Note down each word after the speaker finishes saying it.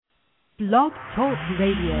Blog Talk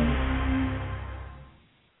Radio.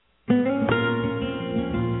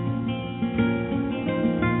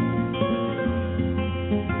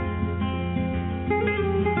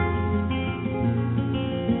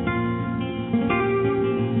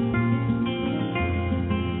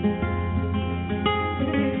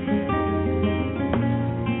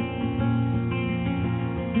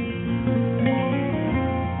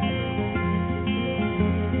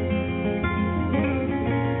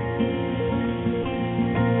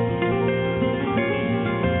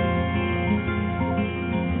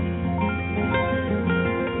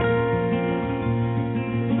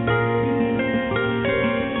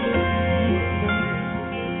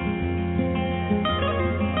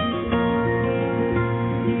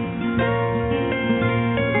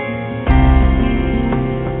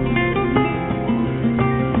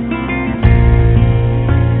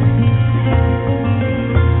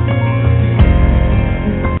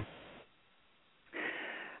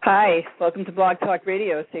 Hi, welcome to Blog Talk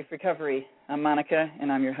Radio, Safe Recovery. I'm Monica,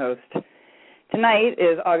 and I'm your host. Tonight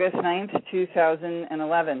is August 9th,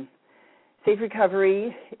 2011. Safe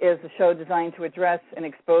Recovery is a show designed to address and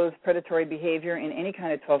expose predatory behavior in any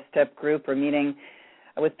kind of 12-step group or meeting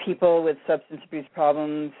with people with substance abuse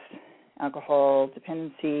problems, alcohol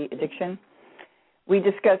dependency, addiction. We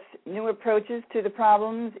discuss new approaches to the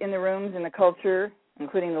problems in the rooms and the culture,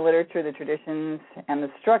 including the literature, the traditions, and the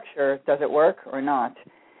structure. Does it work or not?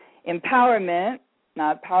 Empowerment,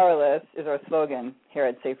 not powerless, is our slogan here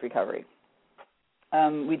at Safe Recovery.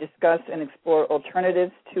 We discuss and explore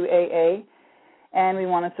alternatives to AA, and we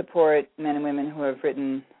want to support men and women who have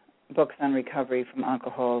written books on recovery from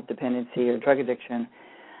alcohol dependency or drug addiction.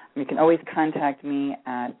 You can always contact me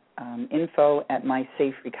at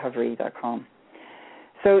info@mysaferecovery.com.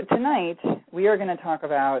 So tonight, we are going to talk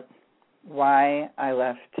about why I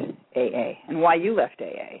left AA and why you left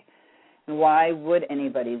AA. And why would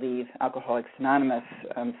anybody leave Alcoholics Anonymous,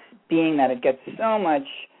 being that it gets so much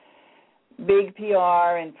big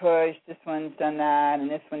PR and push, this one's done that,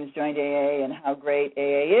 and this one's joined AA, and how great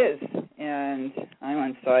AA is. And I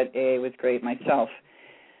once thought AA was great myself.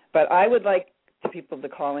 But I would like people to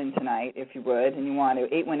call in tonight, if you would, and you want to,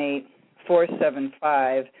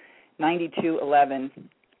 818-475-9211.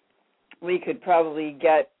 We could probably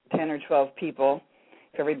get 10 or 12 people.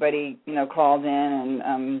 If everybody, called in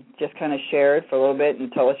and just kind of shared for a little bit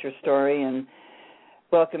and tell us your story, and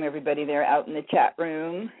welcome everybody there out in the chat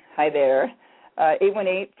room. Hi there.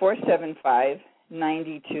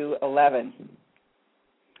 818-475-9211.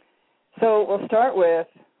 So we'll start with,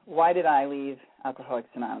 why did I leave Alcoholics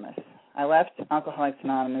Anonymous? I left Alcoholics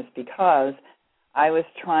Anonymous because I was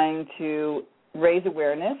trying to raise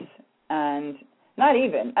awareness and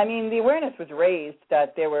the awareness was raised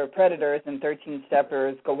that there were predators and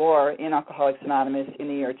 13-steppers galore in Alcoholics Anonymous in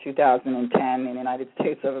the year 2010 in the United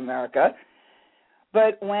States of America.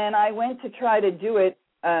 But when I went to try to do it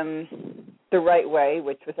the right way,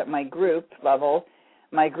 which was at my group level,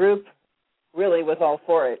 my group really was all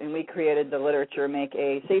for it, and we created the literature, Make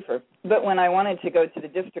AA Safer. But when I wanted to go to the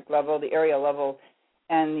district level, the area level,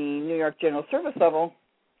 and the New York General Service level,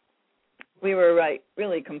 we were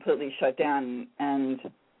really completely shut down. And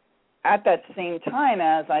at that same time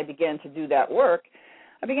as I began to do that work,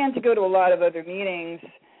 I began to go to a lot of other meetings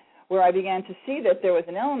where I began to see that there was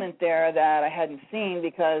an element there that I hadn't seen,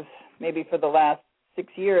 because maybe for the last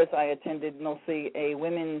 6 years I attended mostly a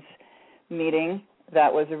women's meeting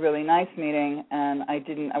that was a really nice meeting, and I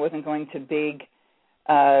wasn't going to big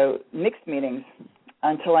mixed meetings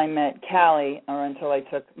until I met Callie, or until I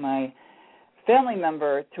took my family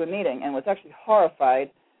member to a meeting, and was actually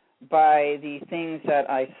horrified by the things that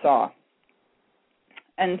I saw.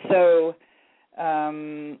 And so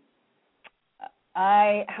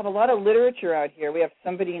I have a lot of literature out here. We have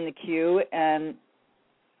somebody in the queue, and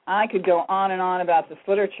I could go on and on about this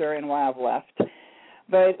literature and why I've left.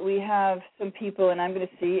 But we have some people, and I'm going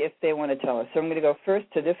to see if they want to tell us. So I'm going to go first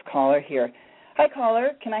to this caller here. Hi,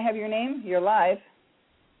 caller. Can I have your name? You're live.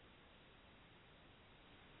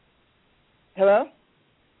 Hello?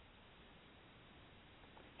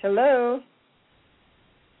 Hello?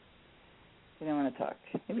 You don't want to talk.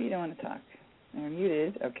 Maybe you don't want to talk. You're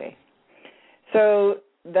muted. Okay. So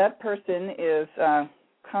that person is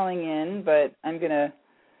calling in, but I'm going to,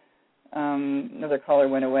 another caller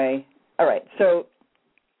went away. All right. So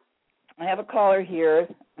I have a caller here.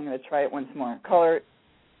 I'm going to try it once more. Caller,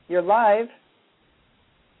 you're live.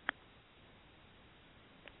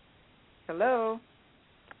 Hello?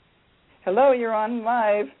 Hello, you're on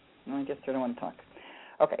live. No, I guess I don't want to talk.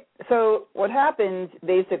 Okay, so what happened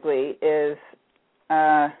basically is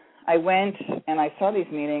I went and I saw these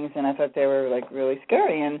meetings, and I thought they were really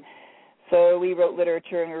scary. And So we wrote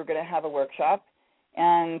literature, and we were going to have a workshop.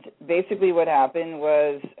 And basically what happened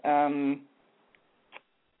was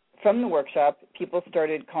from the workshop, people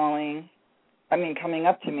started coming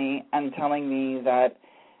up to me and telling me that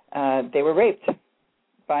they were raped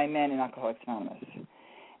by men in Alcoholics Anonymous.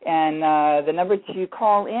 And the number to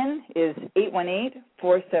call in is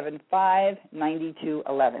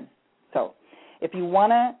 818-475-9211. So if you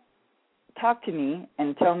want to talk to me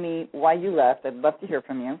and tell me why you left, I'd love to hear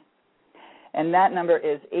from you. And that number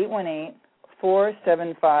is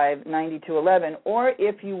 818-475-9211. Or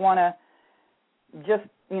if you want to just,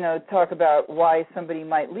 talk about why somebody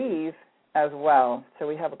might leave as well. So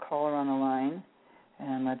we have a caller on the line.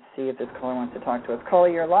 And let's see if this caller wants to talk to us. Caller,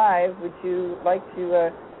 you're live. Would you like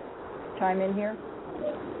to chime in here?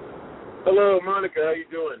 Hello, Monica. How you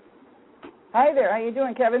doing? Hi there. How you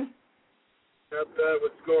doing, Kevin? Not bad.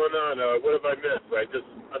 What's going on? What have I missed? I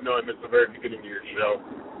know I missed the very beginning of your show.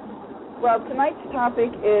 Well, tonight's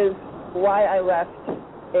topic is why I left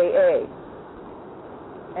AA,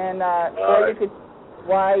 and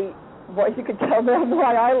you could tell them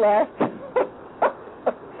why I left,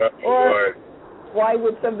 or why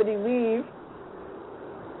would somebody leave?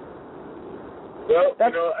 Well,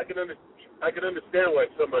 I can understand why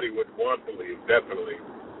somebody would want to leave, definitely,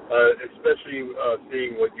 especially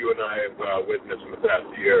seeing what you and I have witnessed in the past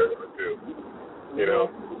year or two.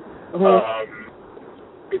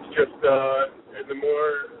 It's just and the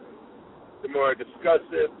more I discuss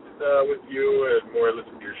it with you and more I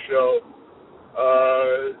listen to your show,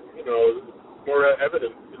 more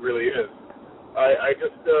evidence it really is. I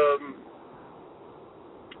just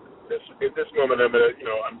at this moment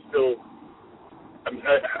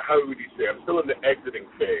how would you say? I'm still in the exiting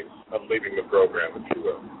phase of leaving the program, if you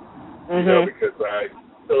will. Because I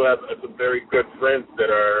still have some very good friends that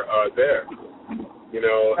are there.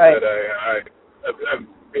 Right. That I've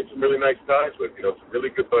made some really nice ties with. Some really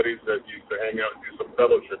good buddies that you used to hang out and do some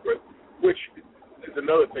fellowship with, which is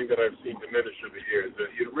another thing that I've seen diminish through the years.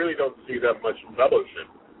 That you really don't see that much fellowship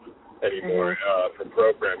anymore from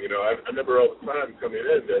program. I remember all the time coming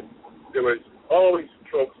in that there was always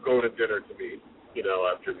folks going to dinner to me,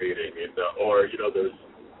 after meeting, and there's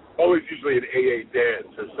always usually an AA dance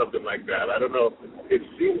or something like that. I don't know. It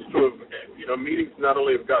seems to have, meetings not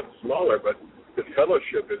only have gotten smaller, but the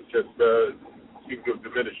fellowship has just seemed to have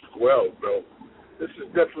diminished as well. So this is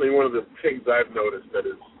definitely one of the things I've noticed that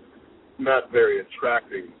is not very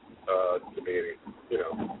attracting to me.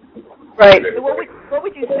 Right. So what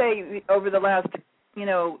would you say over the last,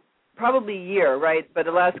 probably year, right? But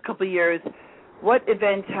the last couple of years, what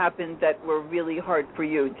events happened that were really hard for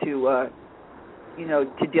you to,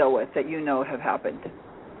 to deal with, that have happened?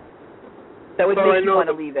 That would make you want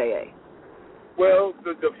to leave AA? Well,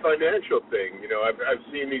 the financial thing, I've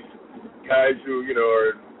seen these guys who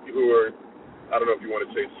are I don't know if you want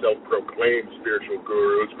to say self-proclaimed spiritual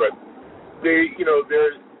gurus, but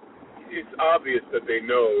it's obvious that they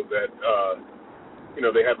know that,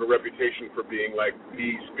 they have a reputation for being like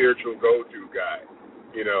the spiritual go-to guy,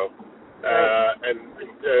 and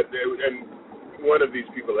one of these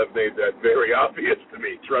people have made that very obvious to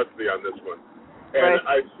me. Trust me on this one. And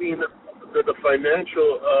I've seen the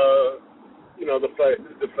financial,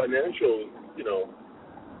 the financial,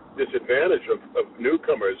 disadvantage of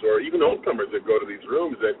newcomers or even old comers that go to these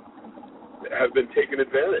rooms that have been taken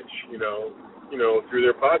advantage, through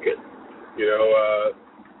their pocket,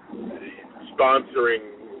 sponsoring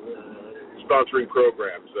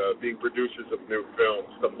programs, being producers of new films,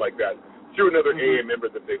 stuff like that, through another AA member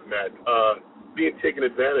that they've met, being taken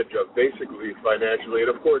advantage of, basically financially and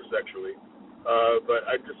of course sexually. But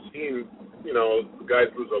I've just seen,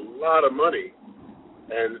 guys lose a lot of money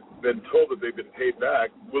and been told that they've been paid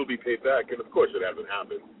back, will be paid back, and of course it hasn't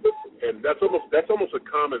happened. And that's almost a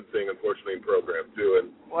common thing, unfortunately, in program too.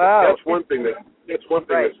 And that's one thing that's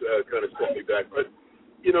kind of set me back. But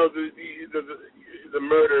the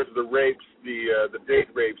murders, the rapes, the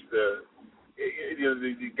date rapes, the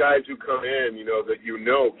guys who come in, that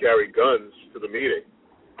carry guns to the meeting.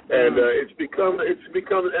 And it's become, and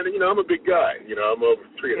I'm a big guy. I'm over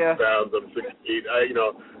 300 pounds. I'm 6 feet.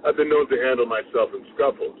 I've been known to handle myself in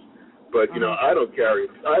scuffles, but I don't carry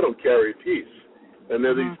peace. And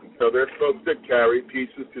there are folks that carry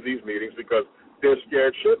pieces to these meetings because they're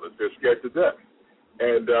scared shitless. They're scared to death.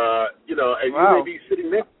 And you may be sitting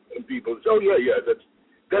next to some people.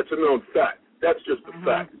 That's a known fact. That's just a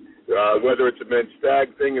fact. Whether it's a men's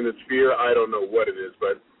stag thing in the sphere, I don't know what it is,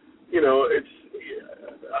 but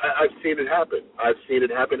I've seen it happen.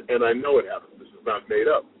 And I know it happened. This is not made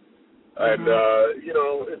up. And,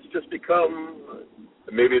 it's just become,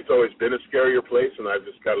 maybe it's always been a scarier place, and I've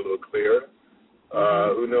just got a little clearer.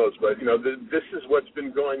 Who knows? But, this is what's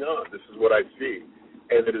been going on. This is what I see.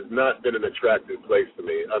 And it has not been an attractive place to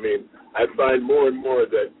me. I mean, I find more and more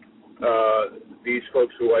that these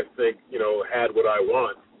folks who I think, had what I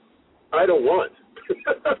want, I don't want.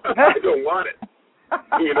 I don't want it.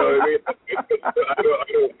 You know what I mean? I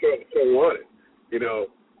don't want it.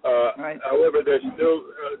 Right. However, there's still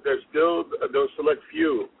those select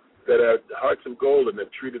few that have hearts of gold and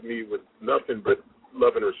have treated me with nothing but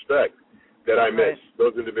love and respect that I miss. Right.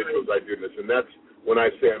 Those individuals I do miss, and that's when I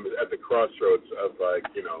say I'm at the crossroads of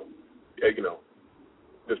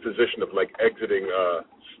this position of exiting,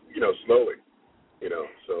 slowly.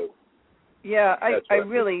 So. Yeah, I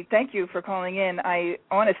really thank you for calling in. I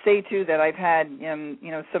want to say too that I've had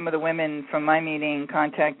some of the women from my meeting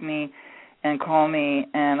contact me and call me,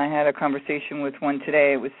 and I had a conversation with one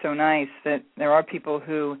today. It was so nice that there are people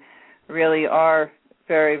who really are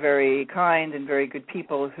very, very kind and very good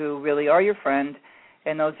people who really are your friend,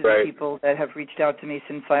 and those are the people that have reached out to me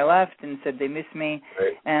since I left and said they miss me,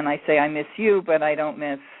 and I say I miss you, but I don't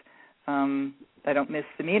miss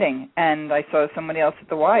the meeting. And I saw somebody else at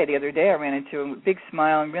the Y the other day. I ran into a big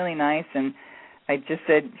smile and really nice, and I just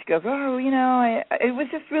said, she goes, oh, it was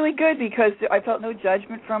just really good because I felt no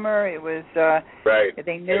judgment from her. It was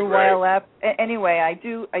they knew why I left. Anyway, I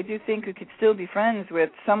do think we could still be friends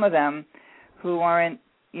with some of them who aren't,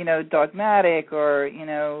 dogmatic or,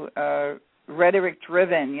 rhetoric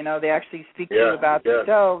driven. They actually speak to you about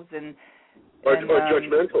themselves and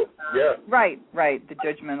judgmental. Yeah. Right. The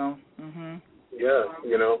judgmental. Mhm. Yeah.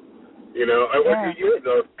 I wonder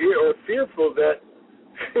though, fearful that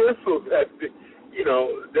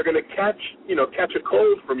they're going to catch a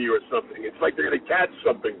cold from you or something. It's like they're going to catch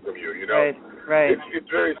something from you. Right. It's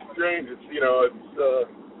very strange.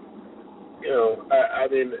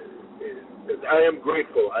 I am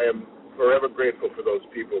grateful. I am forever grateful for those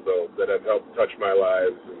people, though, that have helped touch my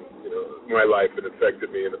lives and, my life and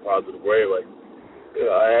affected me in a positive way.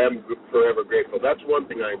 I am forever grateful. That's one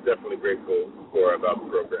thing I am definitely grateful for about the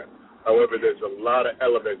program. However, there's a lot of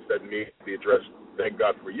elements that need to be addressed. Thank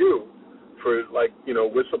God for you for,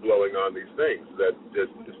 whistleblowing on these things. That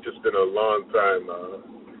it's just been a long time.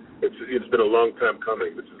 It's been a long time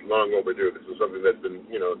coming. This is long overdue. This is something that's been,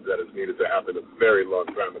 that has needed to happen a very long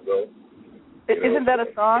time ago. Isn't that a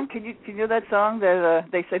song? Can you hear that song that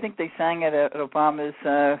I think they sang it at Obama's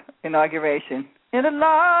inauguration? In a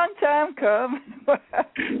long time coming. That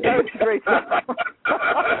was a great song.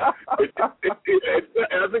 I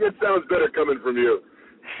think it sounds better coming from you.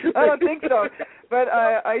 I don't think so. But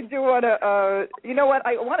I do want to, you know what,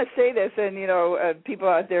 I want to say this, and, people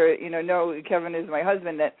out there, know Kevin is my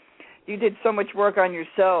husband, that you did so much work on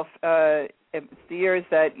yourself the years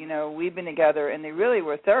that, we've been together, and they really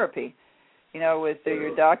were therapy, with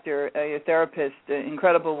your doctor, your therapist,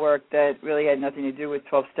 incredible work that really had nothing to do with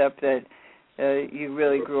 12-step, that you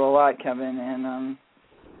really grew a lot, Kevin. And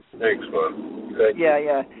thanks, Mom. Thank you.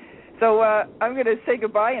 Yeah. So I'm going to say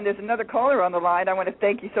goodbye, and there's another caller on the line. I want to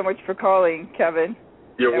thank you so much for calling, Kevin.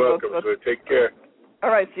 You're welcome, sir. Take care. All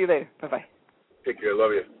right, see you later. Bye-bye. Take care.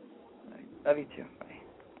 Love you. Love you, too. Bye.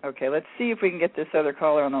 Okay, let's see if we can get this other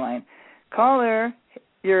caller on the line. Caller,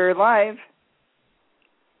 you're live.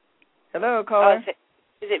 Hello, caller. Is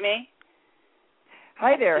it me?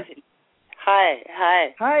 Hi there. Hi.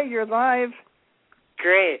 Hi, you're live.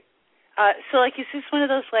 Great. So, is this one of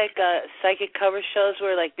those, psychic cover shows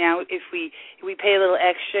where, now if we pay a little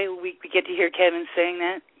extra, we get to hear Kevin saying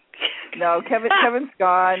that? No, Kevin's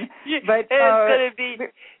gone. But it's going to be,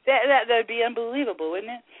 that'd be unbelievable,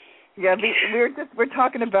 wouldn't it? Yeah, we're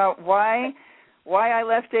talking about why I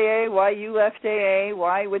left AA, why you left AA,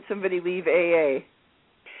 why would somebody leave AA?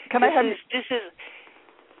 This is,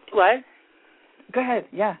 what? Go ahead,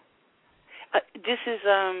 yeah. This is,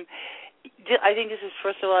 I think this is,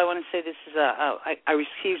 first of all, I want to say this is, I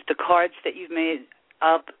received the cards that you've made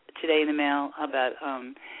up today in the mail about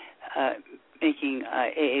making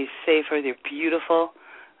AA safer. They're beautiful.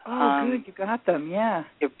 Oh, good, you got them, yeah.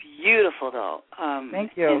 They're beautiful, though.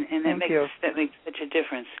 Thank you. And that makes such a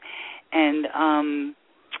difference. And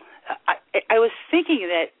I was thinking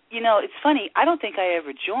that, it's funny, I don't think I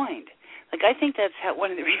ever joined. I think that's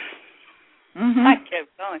one of the reasons I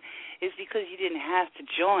kept going, is because you didn't have to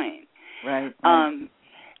join. Right.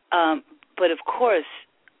 But of course,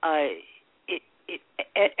 I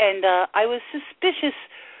was suspicious.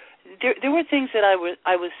 There were things that I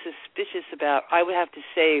was suspicious about. I would have to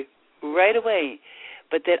say right away,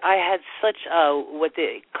 but that I had such what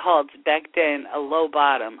they called back then a low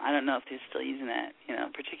bottom. I don't know if they're still using that,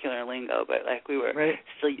 particular lingo, but we were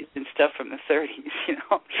still using stuff from the 30s,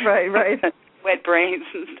 Right. Wet brains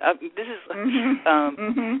and stuff. This is,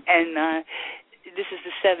 and this is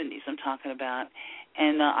the 70s I'm talking about,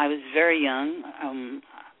 and I was very young,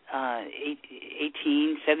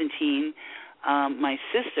 18, 17. My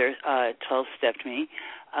sister 12-stepped me.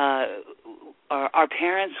 Our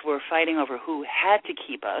parents were fighting over who had to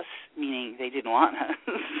keep us, meaning they didn't want us.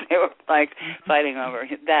 They were like fighting over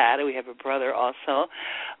that. We have a brother also.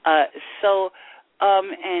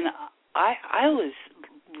 And I was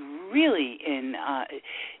really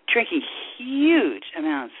drinking huge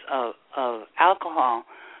amounts of alcohol,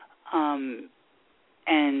 and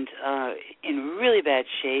in really bad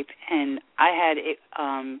shape. And I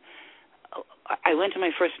went to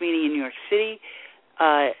my first meeting in New York City.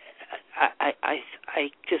 I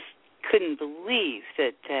just couldn't believe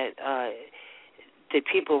that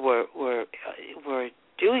people were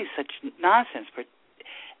doing such nonsense. But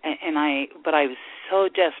I was so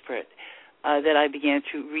desperate that I began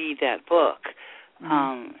to read that book.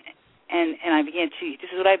 And I began to.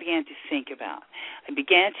 This is what I began to think about. I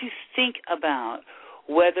began to think about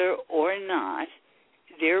whether or not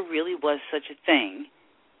there really was such a thing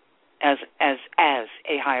as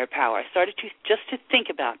a higher power. I started to think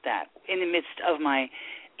about that in the midst of my,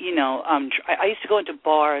 I used to go into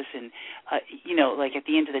bars and, like at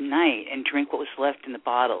the end of the night and drink what was left in the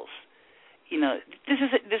bottles. This is.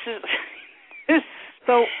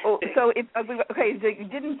 So you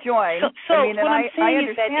didn't join. So I mean, what I'm saying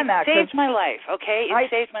is that it saved my life. Okay, it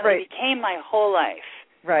saved my life. It became my whole life.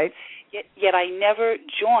 Right. Yet I never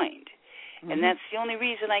joined. And that's the only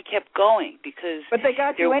reason I kept going, because. But they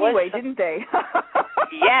got you anyway, didn't they?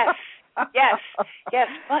 Yes,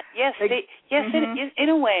 but in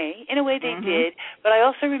a way they did. But I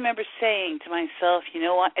also remember saying to myself, you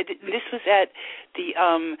know what? This was at the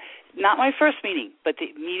not my first meeting, but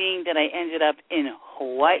the meeting that I ended up in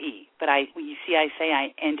Hawaii. But I say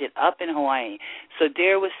I ended up in Hawaii. So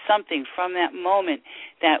there was something from that moment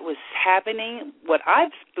that was happening, what I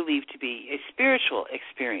believe to be a spiritual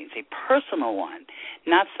experience, a personal one,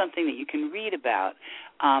 not something that you can read about,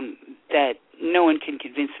 that no one can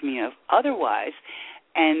convince me of otherwise.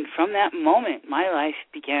 And from that moment, my life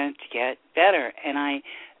began to get better, and I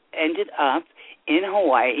ended up in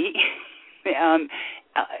Hawaii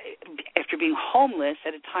after being homeless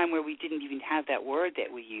at a time where we didn't even have that word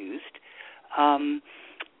that we used, and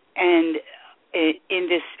in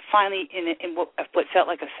this finally in what felt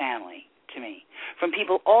like a family to me, from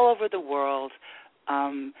people all over the world,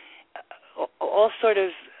 all sort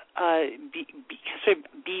of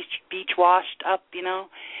beach washed up,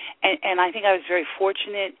 and I think I was very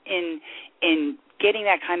fortunate in getting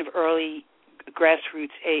that kind of early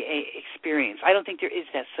grassroots AA experience. I don't think there is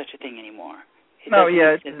such a thing anymore. It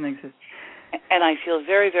doesn't exist. And I feel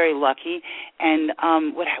very, very lucky. And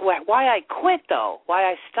why I quit, though, why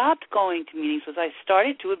I stopped going to meetings, was I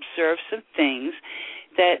started to observe some things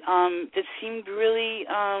that seemed really.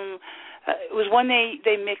 It was when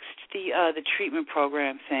they mixed the treatment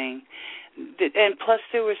program thing, and plus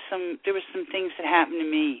there were some things that happened to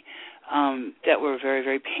me that were very,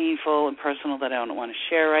 very painful and personal that I don't want to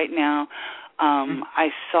share right now. I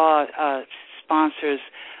saw sponsors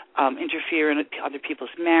interfere in other people's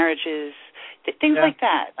marriages, things like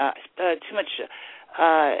that. Too much.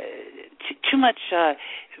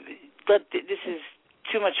 This is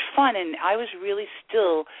too much fun, and I was really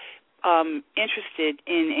still interested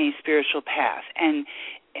in a spiritual path, and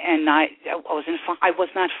I was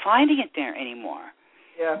not finding it there anymore.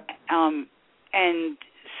 Yeah. And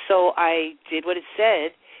so I did what it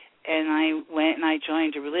said. And I went and I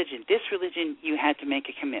joined a religion. This religion, you had to make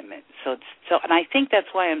a commitment. So, and I think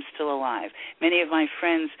that's why I'm still alive. Many of my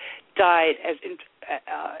friends died as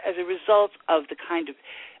a result of the kind of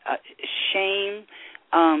shame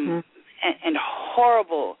and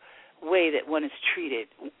horrible way that one is treated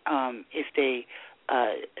if they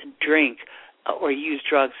drink or use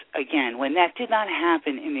drugs again, when that did not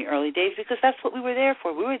happen in the early days, because that's what we were there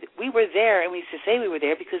for. We were there, and we used to say we were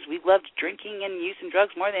there because we loved drinking and using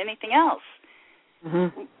drugs more than anything else.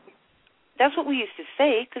 Mm-hmm. That's what we used to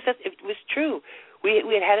say, because it was true. We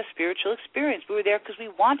had a spiritual experience. We were there because we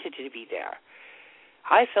wanted to be there.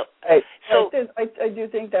 I felt so. I do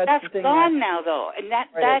think that's the thing gone now, though, and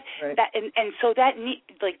so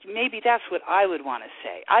maybe that's what I would want to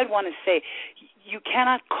say. I'd want to say, you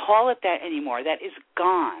cannot call it that anymore. That is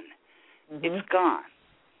gone. Mm-hmm. It's gone.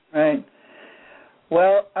 Right.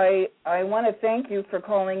 Well, I want to thank you for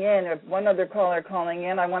calling in. If one other caller calling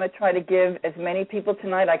in, I want to try to give as many people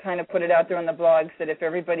tonight. I kind of put it out there on the blogs that if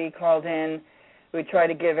everybody called in, we'd try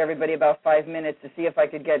to give everybody about 5 minutes to see if I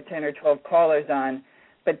could get 10 or 12 callers on.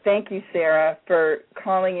 But thank you, Sarah, for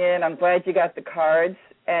calling in. I'm glad you got the cards.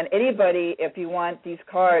 And anybody, if you want these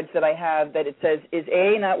cards that I have that it says, is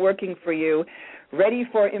AA not working for you, ready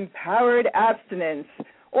for empowered abstinence.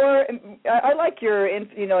 Or I like your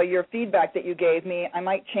feedback that you gave me. I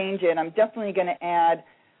might change it. I'm definitely going to add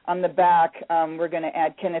on the back. We're going to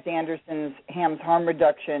add Kenneth Anderson's Ham's harm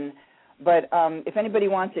reduction. But if anybody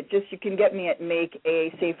wants it, you can get me at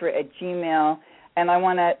makeaasafer@gmail. And I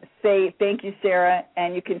want to say thank you, Sarah,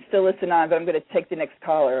 and you can still listen on, but I'm going to take the next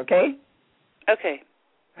caller, okay? Okay.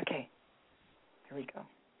 Okay. Here we go.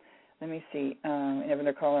 Let me see. We have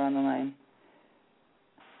another caller on the line.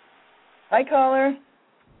 Hi, caller.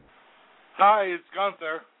 Hi, it's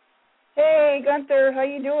Gunther. Hey, Gunther. How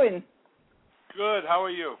you doing? Good. How are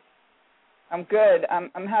you? I'm good.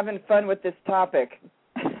 I'm having fun with this topic.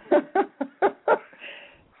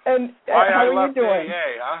 And how are you doing?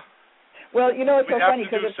 AA, huh? Well, it's so funny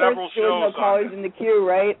because at first there was no callers in the queue,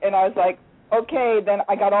 right? And I was like, okay, then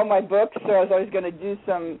I got all my books, so I was always going to do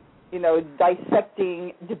some,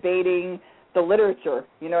 dissecting, debating the literature.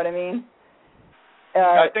 You know what I mean?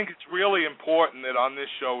 I think it's really important that on this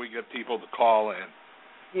show we get people to call in.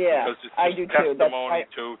 Yeah, because it's I do too. Testimony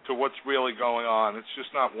to what's really going on. It's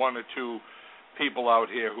just not one or two people out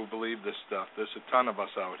here who believe this stuff. There's a ton of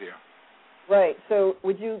us out here. Right. So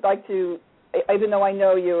would you like to, even though I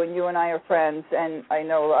know you and you and I are friends and I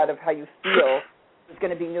know a lot of how you feel, there's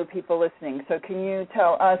going to be new people listening. So can you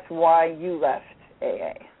tell us why you left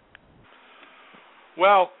AA?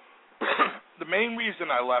 Well, the main reason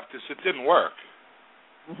I left is it didn't work.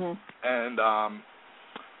 Mm-hmm. And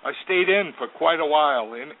I stayed in for quite a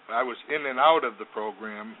while. I was in and out of the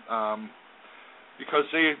program because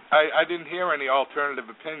I didn't hear any alternative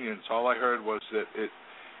opinions. All I heard was that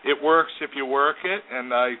it works if you work it,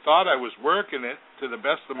 and I thought I was working it to the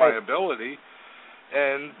best of my ability.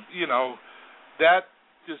 And, that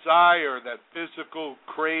desire, that physical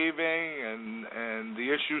craving and the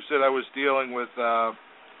issues that I was dealing with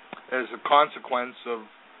as a consequence of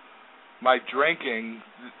my drinking,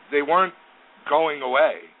 they weren't going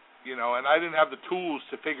away, and I didn't have the tools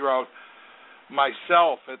to figure out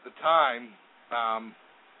myself at the time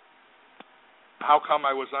how come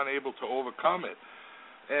I was unable to overcome it.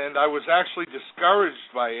 And I was actually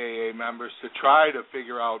discouraged by AA members to try to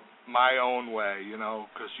figure out my own way,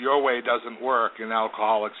 because your way doesn't work in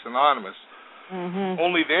Alcoholics Anonymous. Mm-hmm.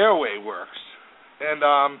 Only their way works. And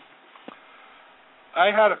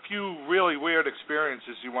I had a few really weird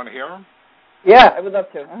experiences. You want to hear them? Yeah, I would love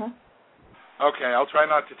to. Uh-huh. Okay, I'll try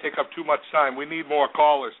not to take up too much time. We need more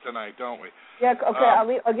callers tonight, don't we? Yeah,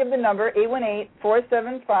 okay, I'll give the number,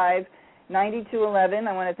 818-475-9211.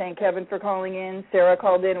 I want to thank Kevin for calling in. Sarah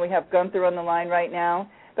called in. We have Gunther on the line right now.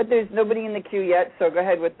 But there's nobody in the queue yet, so go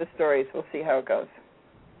ahead with the stories. We'll see how it goes.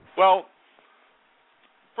 Well,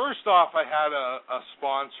 first off, I had a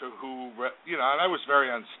sponsor who, and I was very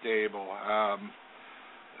unstable.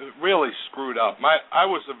 Really screwed up. I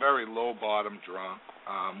was a very low-bottom drunk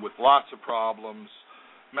with lots of problems,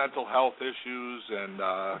 mental health issues, and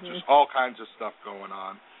just all kinds of stuff going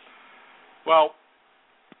on. Well,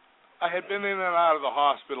 I had been in and out of the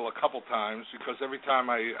hospital a couple times because every time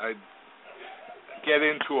I'd get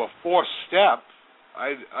into a fourth step,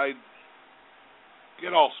 I'd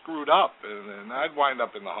get all screwed up, and I'd wind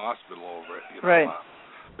up in the hospital over it. Right.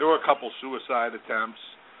 There were a couple suicide attempts.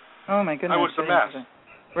 Oh, my goodness. I was a mess.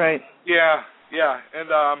 Right. Yeah. And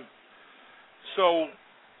so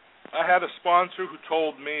I had a sponsor who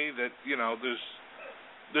told me that,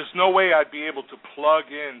 there's no way I'd be able to plug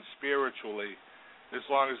in spiritually as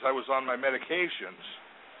long as I was on my medications.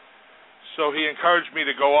 So he encouraged me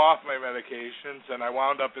to go off my medications, and I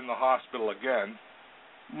wound up in the hospital again.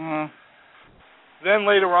 Mm. Then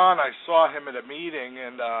later on, I saw him at a meeting,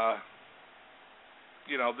 and, at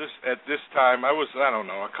this time, I was,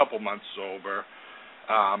 a couple months sober.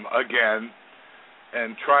 Again,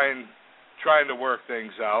 and trying to work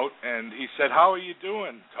things out. And he said, "How are you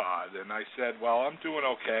doing, Todd?" And I said, "Well, I'm doing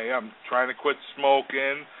okay. I'm trying to quit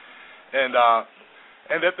smoking." And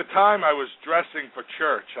at the time, I was dressing for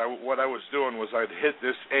church. What I was doing was I'd hit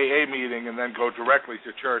this AA meeting and then go directly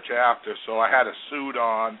to church after, so I had a suit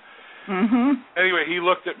on. Mm-hmm. Anyway, he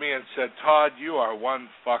looked at me and said, "Todd, you are one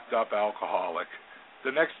fucked up alcoholic.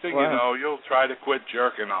 The next thing you know, you'll try to quit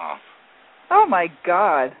jerking off." Oh, my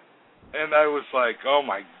God. And I was like, oh,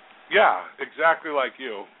 my, yeah, exactly like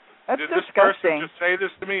you. That's Did disgusting. this person just say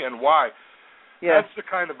this to me, and why? Yes. That's the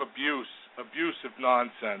kind of abusive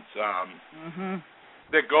nonsense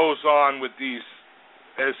that goes on with these,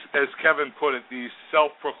 as Kevin put it, these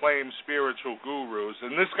self-proclaimed spiritual gurus.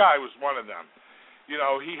 And this guy was one of them.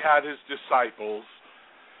 He had his disciples,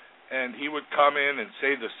 and he would come in and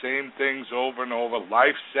say the same things over and over,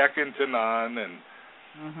 life second to none, and...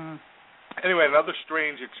 Anyway, another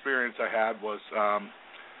strange experience I had was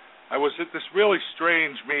I was at this really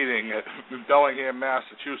strange meeting in Bellingham,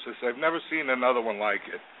 Massachusetts. I've never seen another one like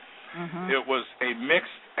it. Mm-hmm. It was a mixed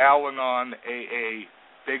Al-Anon AA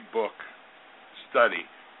Big Book study,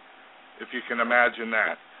 if you can imagine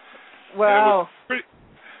that. Wow. It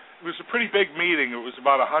was a pretty big meeting. It was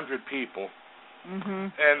about 100 people. Mm-hmm.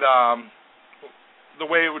 And the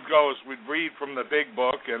way it would go is we'd read from the big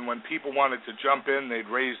book, and when people wanted to jump in, they'd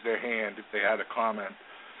raise their hand if they had a comment.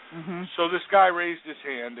 Mm-hmm. So this guy raised his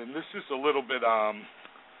hand, and this is a little bit,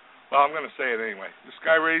 well, I'm going to say it anyway. This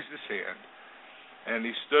guy raised his hand, and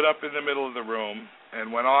he stood up in the middle of the room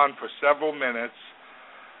and went on for several minutes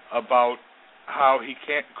about how he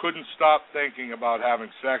couldn't stop thinking about having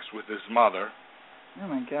sex with his mother. Oh,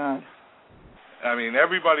 my God. I mean,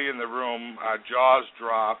 everybody in the room, our jaws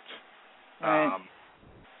dropped. Right.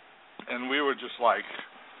 And we were just like,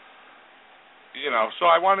 so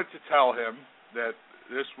I wanted to tell him that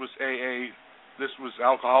this was AA, this was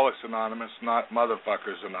Alcoholics Anonymous, not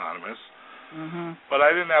Motherfuckers Anonymous. Mm-hmm. But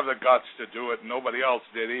I didn't have the guts to do it. Nobody else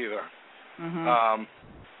did either. Mm-hmm.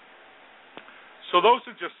 So those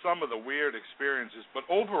are just some of the weird experiences. But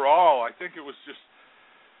overall, I think it was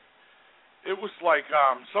like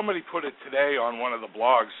somebody put it today on one of the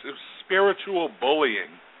blogs. It was spiritual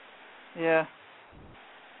bullying. Yeah.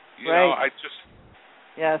 You know, I just...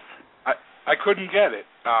 Yes. I couldn't get it.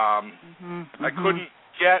 I couldn't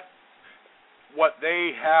get what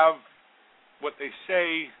they have, what they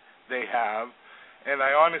say they have, and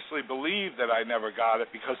I honestly believe that I never got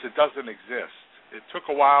it because it doesn't exist. It took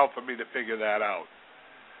a while for me to figure that out.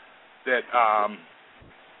 That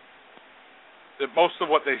most of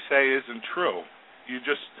what they say isn't true.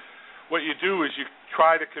 What you do is you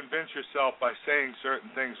try to convince yourself by saying certain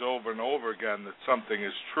things over and over again that something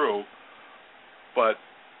is true, but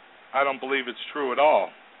I don't believe it's true at all.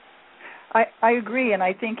 I agree, and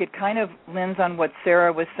I think it kind of lends on what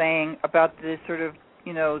Sarah was saying about the sort of,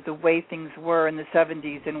 the way things were in the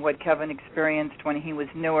 70s and what Kevin experienced when he was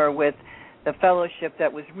newer with the fellowship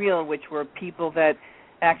that was real, which were people that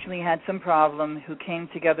actually had some problem who came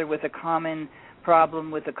together with a common problem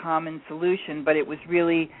with a common solution, but it was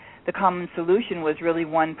really, the common solution was really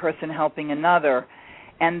one person helping another,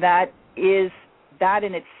 and that in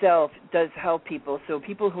itself does help people. So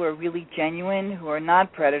people who are really genuine, who are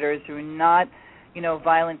not predators, who are not,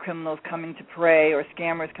 violent criminals coming to pray or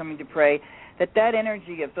scammers coming to pray, that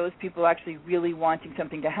energy of those people actually really wanting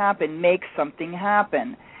something to happen makes something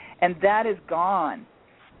happen. And that is gone.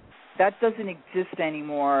 That doesn't exist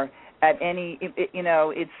anymore at any,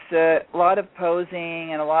 it's a lot of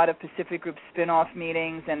posing and a lot of Pacific Group spin-off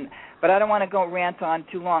meetings, but I don't want to go rant on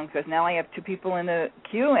too long because now I have two people in the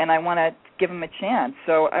queue and I want to give them a chance.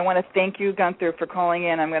 So I want to thank you, Gunther, for calling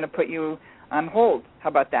in. I'm going to put you on hold. How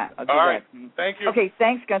about that? I'll do All right. that. Thank you. Okay,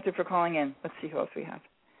 thanks, Gunther, for calling in. Let's see who else we have.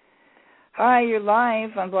 Hi, you're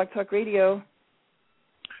live on Blog Talk Radio.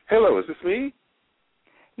 Hello, is this me?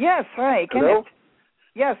 Yes, hi, Kenneth. Hello?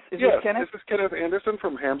 Yes, is this Kenneth? This is Kenneth Anderson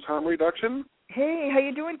from Ham's Harm Reduction. Hey, how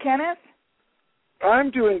you doing, Kenneth?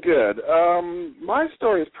 I'm doing good. My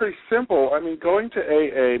story is pretty simple. I mean, going to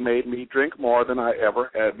AA made me drink more than I ever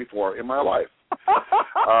had before in my life.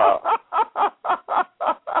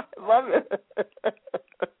 Love it.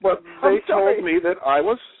 But they told me that I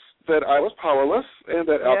was powerless and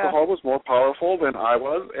that alcohol was more powerful than I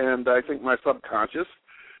was, and I think my subconscious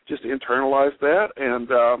just internalized that,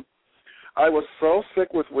 and I was so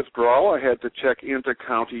sick with withdrawal, I had to check into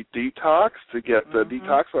county detox to get the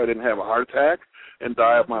detox so I didn't have a heart attack and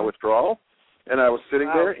die of my withdrawal. And I was sitting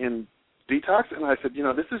there in detox, and I said,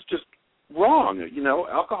 this is just wrong.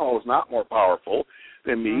 Alcohol is not more powerful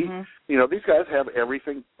than me. These guys have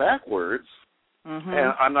everything backwards,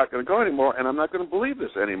 and I'm not going to go anymore, and I'm not going to believe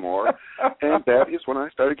this anymore. And that is when I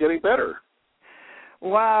started getting better.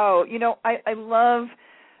 Wow. I love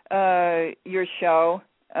your show.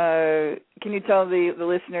 Can you tell the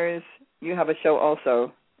listeners you have a show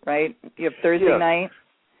also, right? You have Thursday night?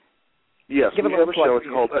 Yes, we have a show.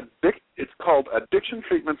 It's called Addiction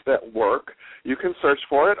Treatments That Work. You can search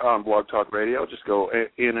for it on Blog Talk Radio. Just go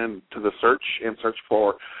into the search and search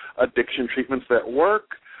for Addiction Treatments That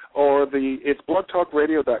Work, or it's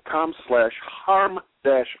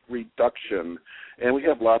blogtalkradio.com/harm-reduction. And we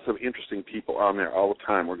have lots of interesting people on there all the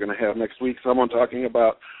time. We're going to have next week someone talking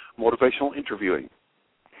about motivational interviewing.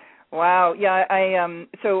 Wow. Yeah,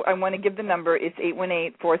 so I want to give the number. It's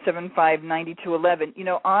 818-475-9211.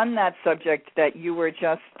 On that subject that you were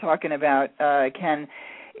just talking about, Ken,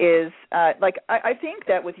 is I think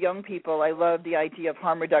that with young people, I love the idea of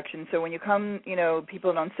harm reduction. So when you come,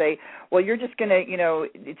 people don't say, well, you're just going to,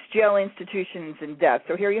 it's jail, institutions, and death.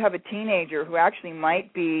 So here you have a teenager who actually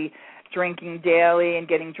might be drinking daily and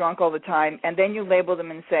getting drunk all the time, and then you label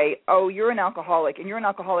them and say, oh, you're an alcoholic, and you're an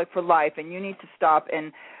alcoholic for life, and you need to stop,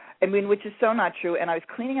 and I mean, which is so not true. And I was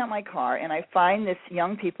cleaning out my car, and I find this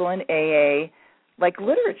young people in AA,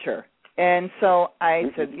 literature. And so I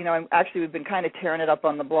said, we've been kind of tearing it up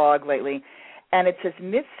on the blog lately, and it says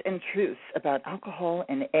myths and truths about alcohol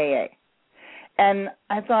and AA. And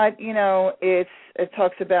I thought, it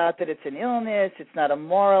talks about that it's an illness, it's not a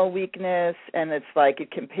moral weakness, and it's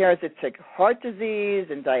it compares it to heart disease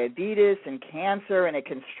and diabetes and cancer, and it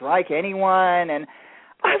can strike anyone. And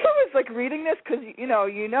I was reading this because, you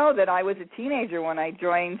know that I was a teenager when I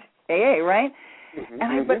joined AA, right? Mm-hmm. And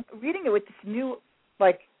I was reading it with this new,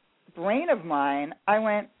 brain of mine, I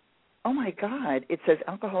went, oh, my God, it says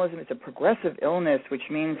alcoholism is a progressive illness, which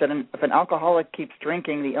means that if an alcoholic keeps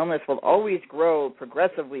drinking, the illness will always grow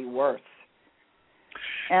progressively worse.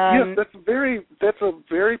 And yes, that's a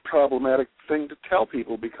very problematic thing to tell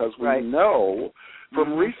people, because we know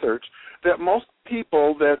from research that most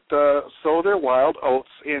people that sow their wild oats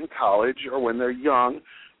in college or when they're young,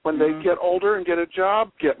 when they get older and get a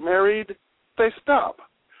job, get married, they stop.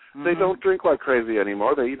 They don't drink like crazy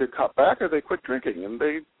anymore. They either cut back or they quit drinking, and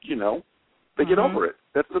they get over it.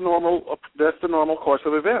 That's the normal course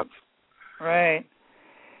of events. Right.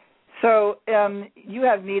 So you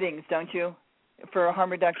have meetings, don't you, for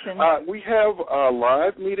harm reduction? We have a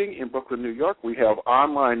live meeting in Brooklyn, New York. We have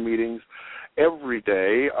online meetings every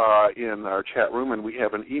day in our chat room, and we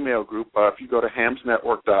have an email group. If you go to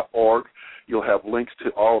hamsnetwork.org, you'll have links to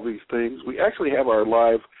all of these things. We actually have our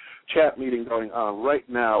live chat meeting going on right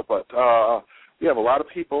now, but we have a lot of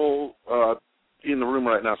people in the room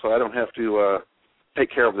right now, so I don't have to take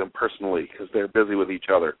care of them personally because they're busy with each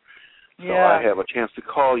other. So I have a chance to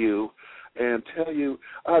call you and tell you.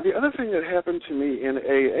 The other thing that happened to me in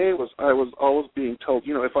AA was I was always being told,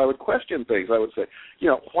 if I would question things, I would say,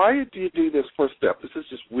 why do you do this first step? This is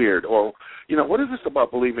just weird. Or, what is this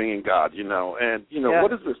about believing in God, and,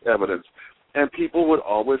 what is this evidence? And people would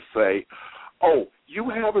always say, oh, you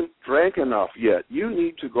haven't drank enough yet. You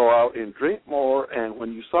need to go out and drink more, and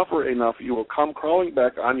when you suffer enough, you will come crawling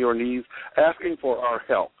back on your knees asking for our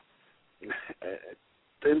help.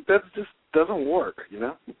 And that just doesn't work,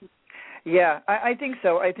 Yeah, I think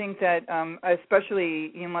so. I think that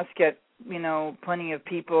especially you must get, plenty of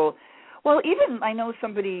people. Well, even I know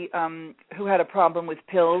somebody who had a problem with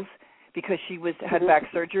pills because she had back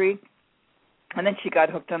surgery, and then she got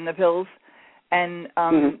hooked on the pills. And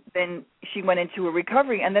then she went into a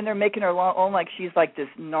recovery, and then they're making her own like she's like this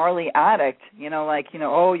gnarly addict,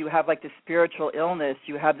 oh, you have like this spiritual illness,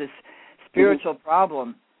 you have this spiritual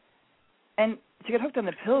problem. And she got hooked on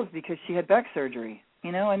the pills because she had back surgery.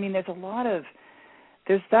 I mean, there's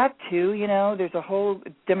that too, there's a whole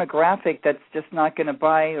demographic that's just not going to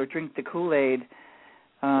buy or drink the Kool-Aid.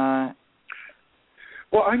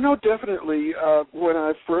 Well, I know definitely when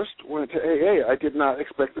I first went to AA, I did not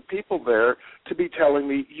expect the people there to be telling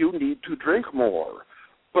me, you need to drink more.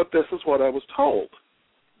 But this is what I was told.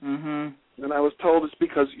 Mm-hmm. And I was told it's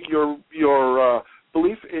because your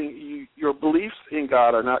beliefs in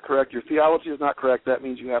God are not correct. Your theology is not correct. That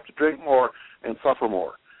means you have to drink more and suffer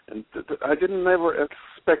more. And I didn't never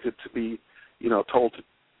expect it to be,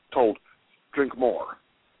 told drink more.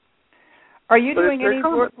 Are you doing any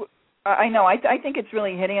work? I know. I think it's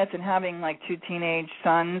really hitting us, and having like two teenage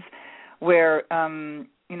sons where,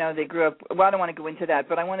 they grew up. Well, I don't want to go into that,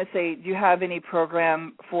 but I want to say, do you have any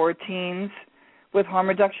program for teens with harm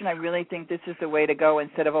reduction? I really think this is the way to go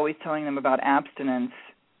instead of always telling them about abstinence.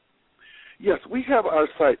 Yes, we have our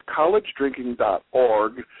site,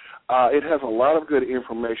 collegedrinking.org. It has a lot of good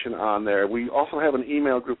information on there. We also have an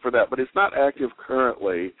email group for that, but it's not active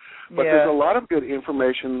currently. But there's a lot of good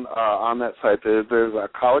information on that site. There's a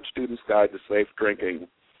college student's guide to safe drinking,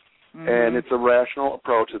 and it's a rational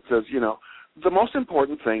approach that says, the most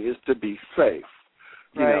important thing is to be safe,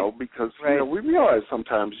 because, we realize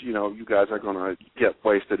sometimes, you guys are going to get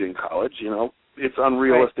wasted in college. It's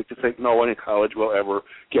unrealistic to think no one in college will ever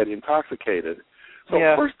get intoxicated. So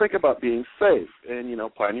first think about being safe and,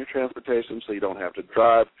 plan your transportation so you don't have to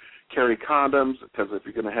drive, carry condoms, because if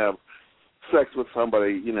you're going to have sex with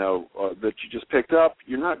somebody, that you just picked up,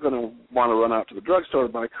 you're not going to want to run out to the drugstore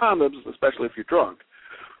to buy condoms, especially if you're drunk.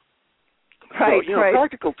 Right, so,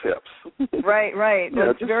 practical tips. Right.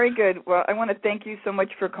 That's very good. Well, I want to thank you so much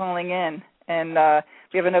for calling in. And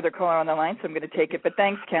we have another caller on the line, so I'm going to take it. But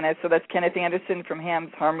thanks, Kenneth. So that's Kenneth Anderson from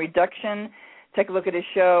HAMS Harm Reduction. take a look at his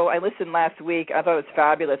show. I listened last week. I thought it was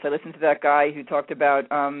fabulous. I listened to that guy who talked about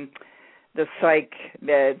the psych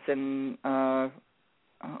meds and now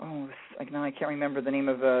I can't remember the name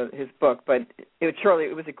of his book, but it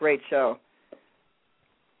was a great show.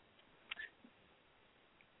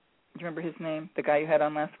 Do you remember his name, the guy you had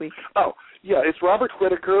on last week? Oh, yeah, it's Robert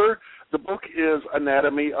Whitaker. The book is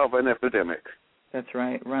Anatomy of an Epidemic. That's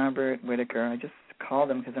right, Robert Whitaker. I just called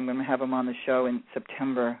him because I'm going to have him on the show in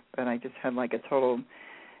September, but I just had like a total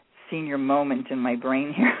senior moment in my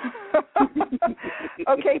brain here.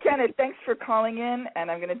 Okay, Kenneth, thanks for calling in, and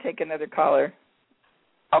I'm going to take another caller.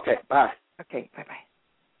 Okay, bye. Okay, bye-bye.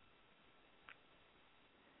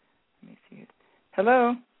 Let me see it.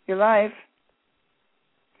 Hello, you're live.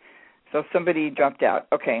 So somebody dropped out.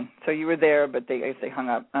 Okay, so you were there, but I guess they hung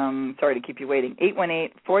up. Sorry to keep you waiting.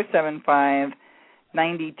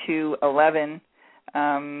 818-475-9211.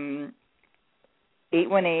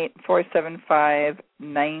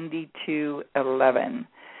 818-475-9211.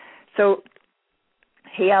 So,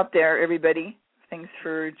 hey out there, everybody. Thanks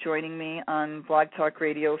for joining me on Blog Talk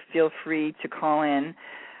Radio. Feel free to call in.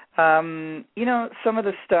 Some of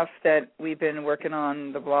the stuff that we've been working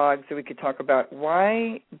on the blogs that we could talk about.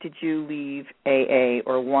 Why did you leave AA,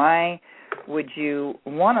 or why would you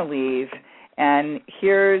want to leave? And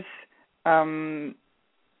here's the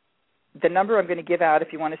number I'm going to give out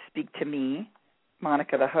if you want to speak to me,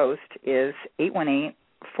 Monica, the host, is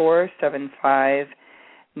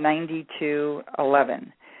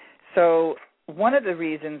 818-475-9211. So one of the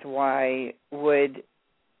reasons why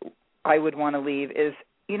I would want to leave is,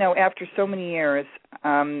 after so many years,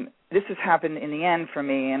 this has happened in the end for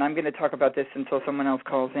me, and I'm going to talk about this until someone else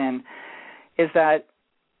calls in, is that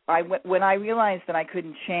when I realized that I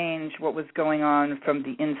couldn't change what was going on from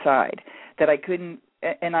the inside, that I couldn't,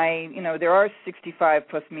 and there are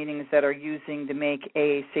 65-plus meetings that are using to make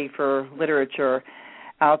a safer literature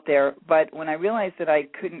out there, but when I realized that I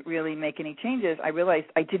couldn't really make any changes, I realized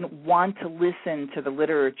I didn't want to listen to the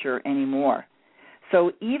literature anymore.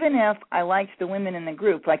 So even if I liked the women in the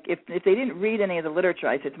group, like if they didn't read any of the literature,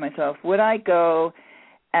 I said to myself, would I go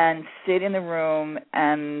and sit in the room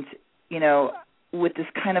and, with this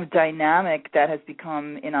kind of dynamic that has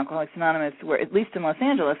become in Alcoholics Anonymous, where at least in Los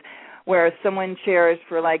Angeles, where someone chairs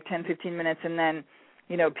for like 10, 15 minutes and then,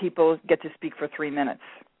 people get to speak for 3 minutes.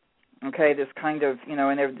 Okay, this kind of,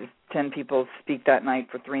 and there 10 people speak that night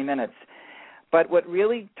for 3 minutes. But what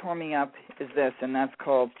really tore me up is this, and that's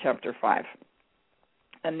called Chapter 5.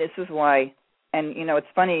 And this is why, and, it's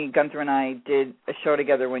funny, Gunther and I did a show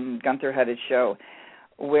together when Gunther had his show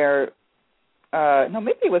where,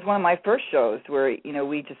 maybe it was one of my first shows where,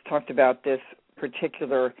 we just talked about this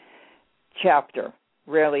particular chapter.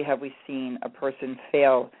 Rarely have we seen a person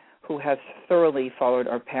fail who has thoroughly followed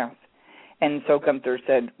our path. And so Gunther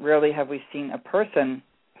said, rarely have we seen a person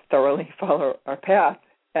thoroughly follow our path.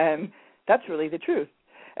 And that's really the truth.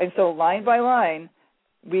 And so line by line,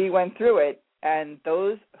 we went through it. And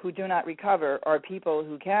those who do not recover are people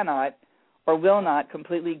who cannot or will not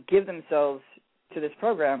completely give themselves to this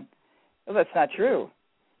program. Well, that's not true.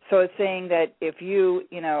 So it's saying that if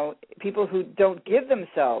people who don't give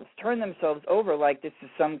themselves, turn themselves over like this is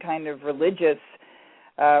some kind of religious,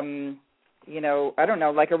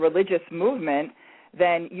 like a religious movement,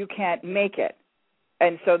 then you can't make it.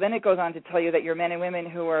 And so then it goes on to tell you that you're men and women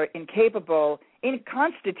who are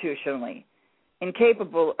constitutionally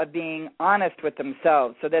incapable of being honest with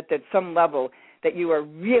themselves, so that at some level that you are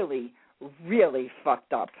really, really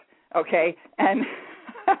fucked up, okay? And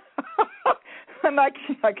I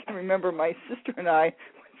can remember my sister and I,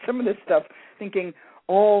 some of this stuff, thinking,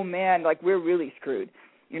 oh, man, like we're really screwed.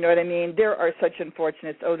 You know what I mean? There are such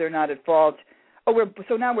unfortunates, they're not at fault.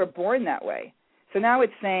 So now we're born that way. So now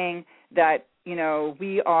it's saying that,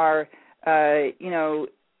 we are,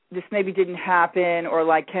 this maybe didn't happen, or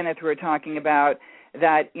like Kenneth we were talking about,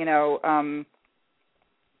 that, you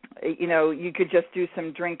could just do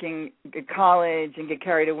some drinking at college and get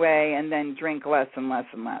carried away and then drink less and less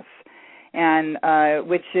and less. And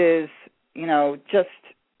which is, just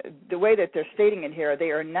the way that they're stating it here,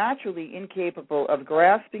 they are naturally incapable of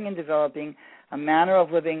grasping and developing a manner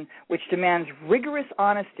of living which demands rigorous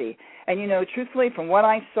honesty. And, truthfully, from what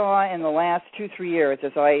I saw in the last 2-3 years,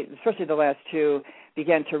 especially the last 2,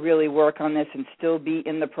 began to really work on this and still be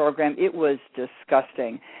in the program, it was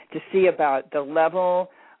disgusting to see about the level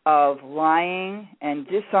of lying and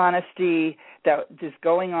dishonesty that is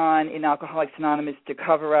going on in Alcoholics Anonymous to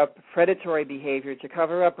cover up predatory behavior, to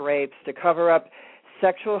cover up rapes, to cover up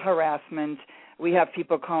sexual harassment. We have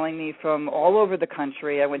people calling me from all over the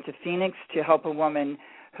country. I went to Phoenix to help a woman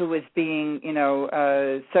who was being,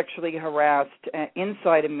 sexually harassed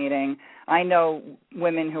inside a meeting. I know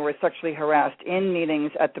women who were sexually harassed in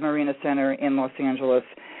meetings at the Marina Center in Los Angeles.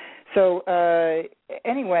 So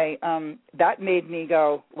anyway, that made me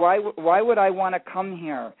go, why would I want to come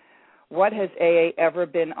here? What has AA ever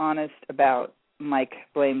been honest about? Mike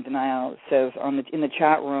Blame Denial says in the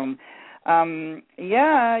chat room. I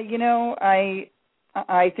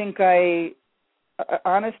think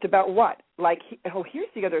honest about what? Like, here's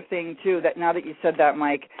the other thing, too, that now that you said that,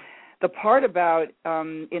 Mike, the part about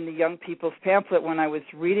in the Young People's Pamphlet, when I was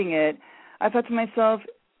reading it, I thought to myself,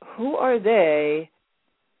 who are they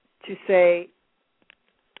to say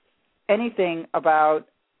anything about,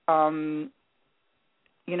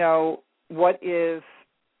 what is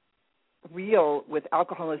real with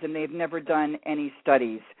alcoholism? They've never done any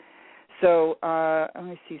studies. So let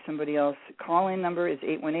me see somebody else. Call-in number is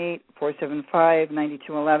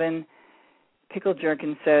 818-475-9211. Pickle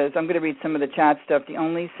Jerkin says, I'm going to read some of the chat stuff. The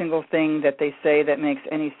only single thing that they say that makes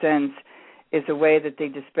any sense is the way that they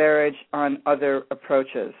disparage on other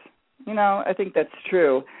approaches. I think that's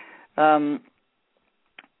true.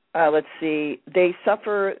 Let's see.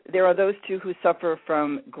 There are those two who suffer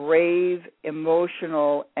from grave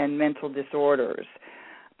emotional and mental disorders,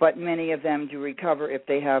 but many of them do recover if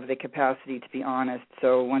they have the capacity to be honest.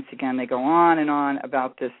 So once again, they go on and on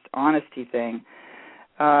about this honesty thing.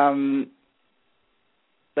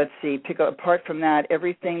 Let's see. Apart from that,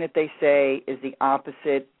 everything that they say is the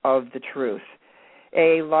opposite of the truth.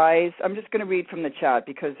 A lies. I'm just going to read from the chat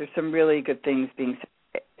because there's some really good things being said.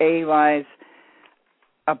 A lies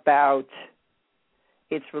about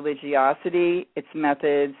its religiosity, its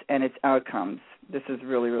methods, and its outcomes. This is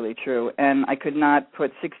really, really true. And I could not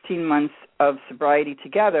put 16 months of sobriety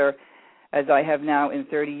together as I have now in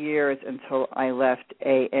 30 years until I left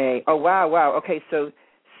AA. Oh, wow. Okay, so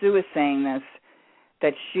Sue is saying this,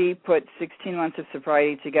 that she put 16 months of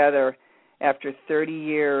sobriety together after 30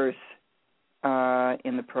 years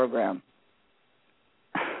in the program.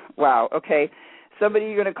 Wow, okay. Somebody,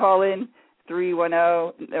 you're going to call in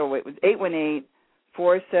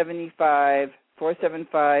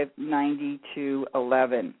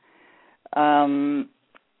 818-475-9211.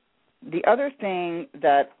 The other thing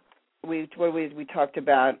that we talked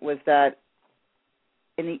about was that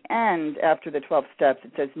in the end, after the 12 steps,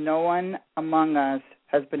 it says no one among us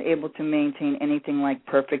has been able to maintain anything like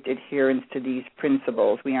perfect adherence to these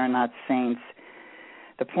principles. We are not saints.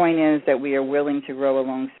 The point is that we are willing to grow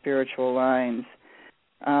along spiritual lines.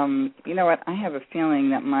 You know what? I have a feeling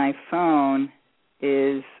that my phone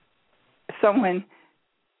someone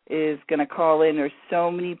is going to call in. There's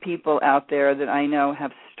so many people out there that I know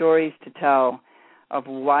have stories to tell of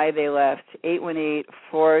why they left.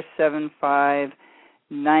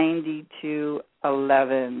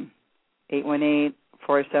 818-475-9211.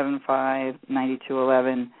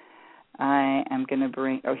 818-475-9211. I am going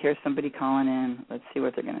to here's somebody calling in. Let's see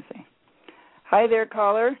what they're going to say. Hi there,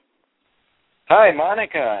 caller. Hi,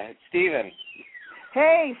 Monica. It's Stephen.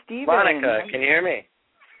 Hey, Stephen. Monica, can you hear me?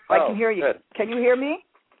 I can hear you. Good. Can you hear me?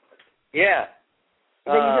 Yeah.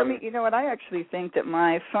 Can you hear me? You know what? I actually think that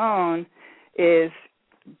my phone is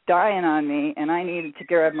dying on me, and I needed to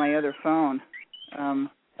grab my other phone.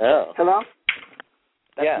 Hello?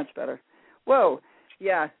 That's much better. Whoa.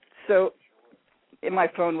 Yeah. So my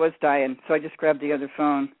phone was dying, so I just grabbed the other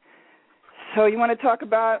phone. So you want to talk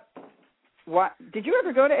about what? Did you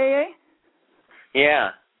ever go to AA?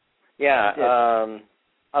 Yeah.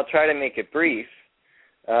 I'll try to make it brief.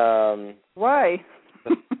 Why?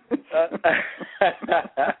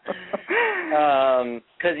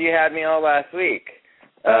 Because you had me all last week.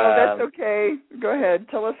 Oh, that's okay. Go ahead.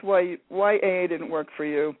 Tell us why AA didn't work for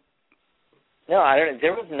you. No, I don't.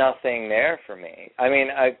 There was nothing there for me. I mean,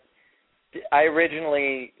 I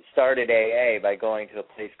originally started AA by going to a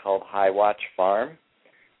place called High Watch Farm,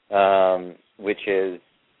 which is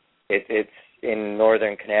it's in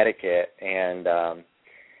northern Connecticut, and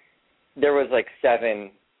there was like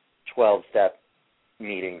 7 12-step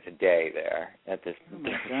meetings a day there at this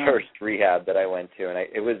first rehab that I went to, and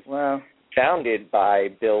it was founded by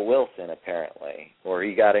Bill Wilson, apparently, or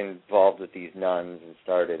he got involved with these nuns and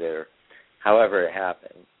started it, or however it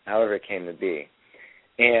happened, however it came to be.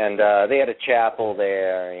 And they had a chapel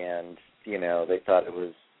there, and, they thought it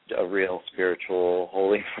was a real spiritual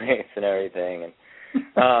holy place and everything.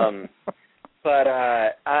 And but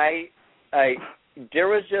there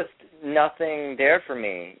was just nothing there for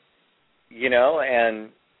me, and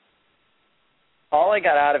all I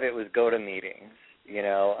got out of it was go to meetings.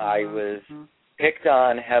 I was picked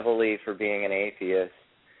on heavily for being an atheist,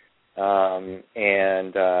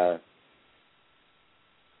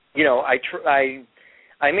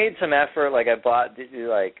 I made some effort. Like I bought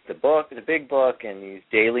the big book, and these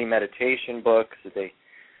daily meditation books that they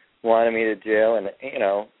wanted me to do, and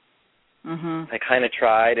I kind of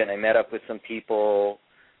tried, and I met up with some people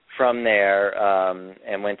from there,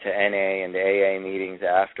 and went to NA and AA meetings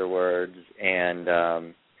afterwards, and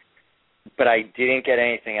but I didn't get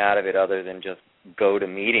anything out of it other than just go to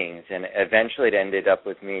meetings, and eventually it ended up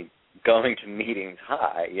with me going to meetings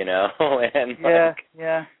high, and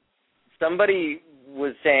somebody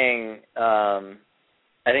was saying, I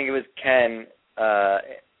think it was Ken,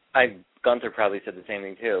 Gunther probably said the same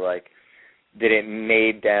thing too, like that it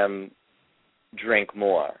made them drink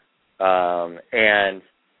more, and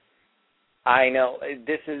I know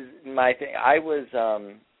this is my thing. I was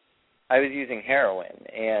using heroin,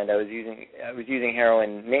 and I was using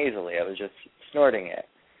heroin nasally. I was just snorting it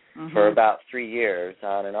for about 3 years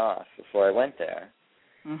on and off before I went there.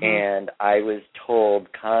 And I was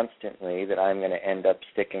told constantly that I'm going to end up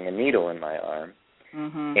sticking a needle in my arm.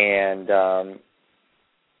 And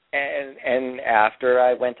after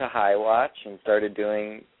I went to High Watch and started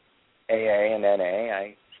doing AA and NA,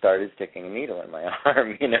 I started sticking a needle in my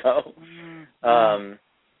arm,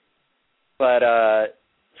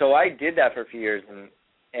 So I did that for a few years and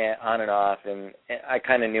on and off, and I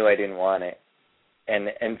kind of knew I didn't want it.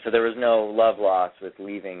 And so there was no love lost with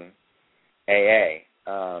leaving AA.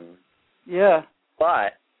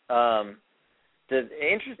 But the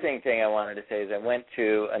interesting thing I wanted to say is I went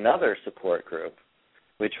to another support group,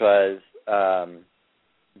 which was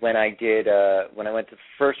when I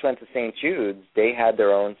first went to St. Jude's. They had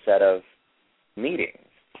their own set of meetings,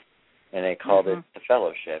 and they called it the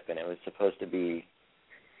Fellowship, and it was supposed to be,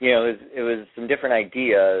 it was some different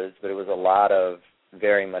ideas, but it was a lot of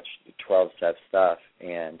very much 12-step stuff,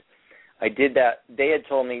 and I did that. They had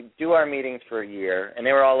told me, do our meetings for a year, and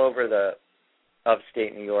they were all over the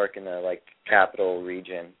upstate New York in the, capital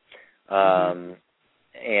region, and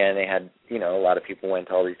they had, a lot of people went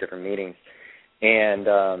to all these different meetings, and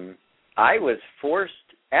I was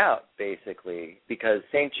forced out, basically, because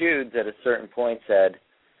St. Jude's at a certain point said,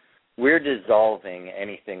 we're dissolving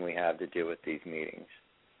anything we have to do with these meetings,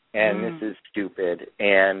 and this is stupid,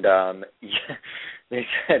 and they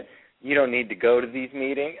said, you don't need to go to these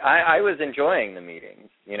meetings. I was enjoying the meetings,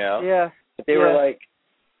 but they were like,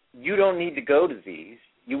 you don't need to go to these.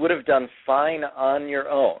 You would have done fine on your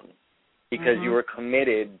own because you were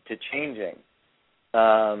committed to changing.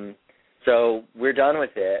 So we're done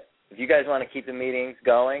with it. If you guys want to keep the meetings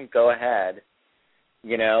going, go ahead,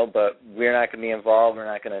 but we're not going to be involved. We're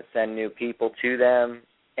not going to send new people to them,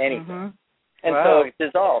 anything. And so it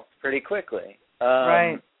dissolved pretty quickly.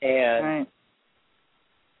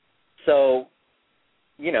 So,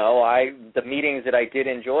 the meetings that I did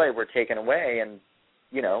enjoy were taken away, and,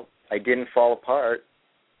 I didn't fall apart.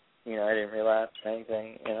 I didn't relapse,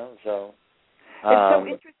 anything, so. It's so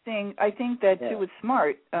interesting. I think that too was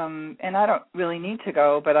smart, and I don't really need to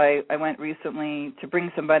go, but I went recently to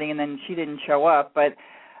bring somebody, and then she didn't show up, but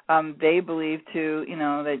they believe too,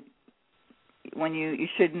 that when you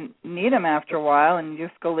shouldn't need them after a while, and you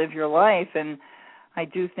just go live your life, and I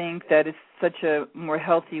do think that it's such a more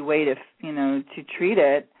healthy way to treat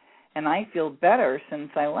it, and I feel better since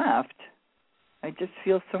I left. I just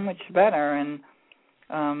feel so much better, and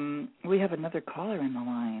we have another caller in the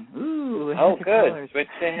line. Ooh. Oh, good. Callers. Switch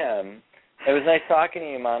to him. It was nice talking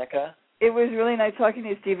to you, Monica. It was really nice talking to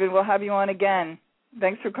you, Stephen. We'll have you on again.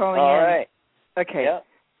 Thanks for calling in. All right. Okay. Yep.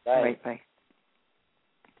 Bye. All right, bye.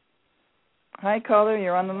 Hi, caller.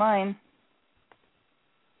 You're on the line.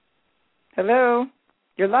 Hello.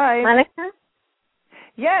 You're live. Monica?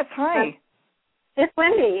 Yes, hi. It's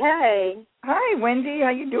Wendy. Hey. Hi, Wendy. How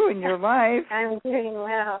you doing? You're live. I'm doing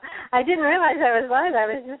well. I didn't realize I was live. I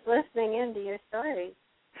was just listening into your stories.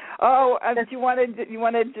 Oh, you wanted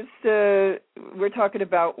just we're talking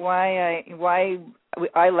about why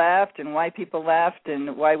I left and why people left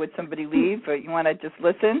and why would somebody leave? Or you want to just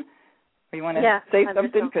listen? Or you want to say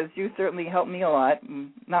something? Because you certainly helped me a lot.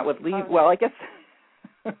 Not with leave. Well, I guess.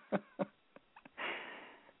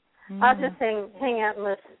 I'll just hang out and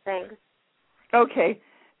listen. Thanks. Okay.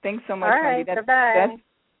 Thanks so much, all right, Wendy. Bye.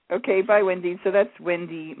 Okay, bye, Wendy. So that's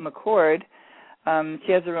Wendy McCord.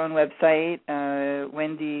 She has her own website,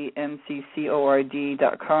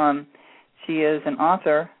 wendymccord.com. She is an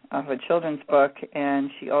author of a children's book, and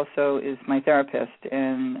she also is my therapist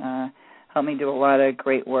and helped me do a lot of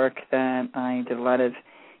great work. That I did a lot of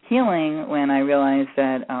healing when I realized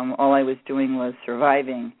that all I was doing was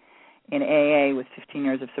surviving. In AA with 15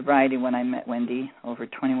 years of sobriety when I met Wendy over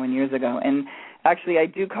 21 years ago. And actually I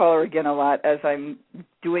do call her again a lot as I'm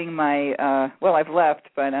doing my, I've left,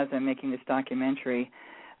 but as I'm making this documentary,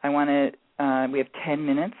 I want to we have 10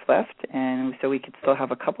 minutes left, and so we could still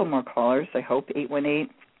have a couple more callers, I hope.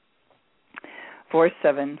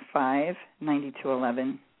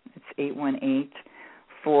 818-475-9211. It's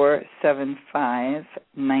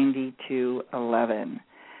 818-475-9211.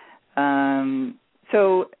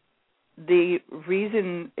 So the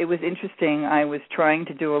reason it was interesting, I was trying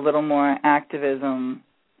to do a little more activism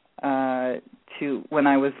to when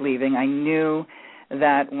I was leaving. I knew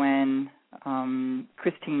that when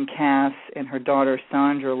Christine Cass and her daughter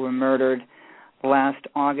Sandra were murdered last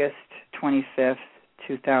August 25th,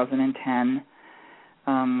 2010,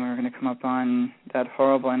 we're going to come up on that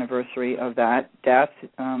horrible anniversary of that death.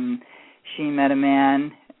 She met a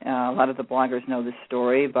man. A lot of the bloggers know this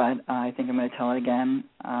story, but I think I'm going to tell it again,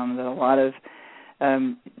 that a lot of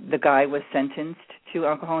the guy was sentenced to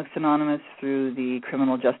Alcoholics Anonymous through the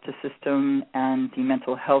criminal justice system and the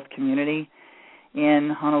mental health community in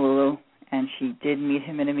Honolulu, and she did meet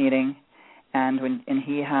him in a meeting, and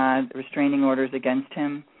he had restraining orders against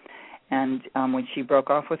him. And when she broke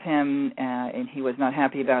off with him and he was not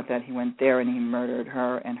happy about that, he went there and he murdered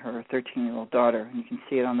her and her 13-year-old daughter. And you can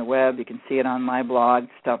see it on the web. You can see it on my blog,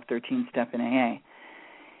 Stop 13 Step in AA.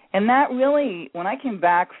 And that really, when I came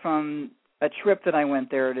back from a trip that I went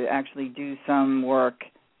there to actually do some work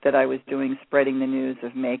that I was doing, spreading the news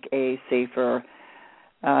of Make AA Safer,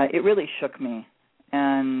 it really shook me.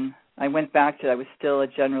 And I went back to, I was still a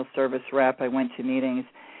general service rep. I went to meetings.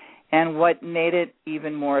 And what made it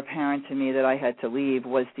even more apparent to me that I had to leave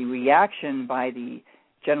was the reaction by the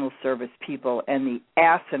general service people and the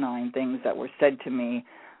asinine things that were said to me,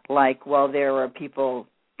 like, well, there are people,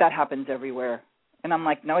 that happens everywhere. And I'm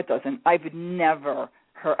like, no, it doesn't. I've never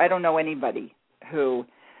heard, I don't know anybody who,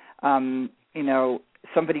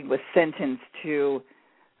 somebody was sentenced to,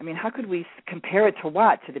 I mean, how could we compare it to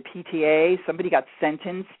what? To the PTA? Somebody got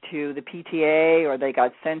sentenced to the PTA, or they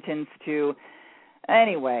got sentenced to...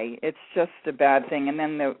 Anyway, it's just a bad thing. And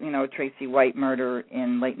then the, Tracy White murder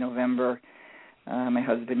in late November, my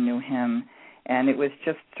husband knew him, and it was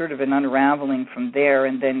just sort of an unraveling from there.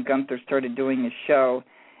 And then Gunther started doing his show,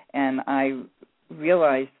 and I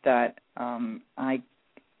realized that I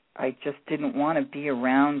just didn't want to be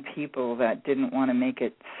around people that didn't want to make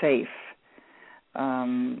it safe.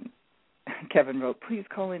 Kevin wrote, please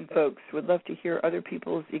call in, folks. Would love to hear other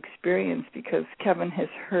people's experience because Kevin has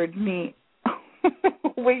heard me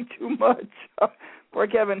way too much. Poor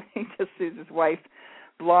Kevin, he just sees his wife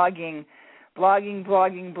blogging. Let's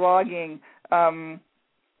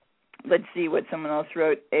see what someone else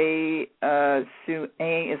wrote. Sue,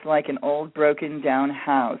 A is like an old broken down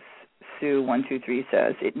house. Sue123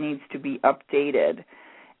 says it needs to be updated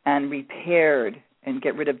and repaired and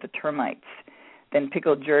get rid of the termites. Then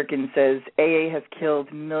Pickled Jerkin says AA has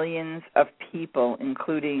killed millions of people,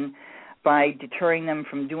 including by deterring them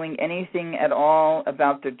from doing anything at all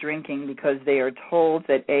about their drinking because they are told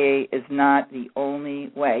that AA is not the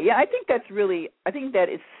only way. Yeah, I think that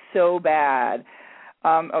is so bad.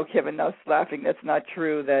 Kevin Nuss laughing. That's not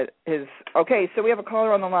true. Okay, so we have a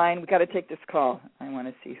caller on the line. We've got to take this call. I want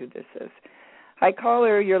to see who this is. Hi,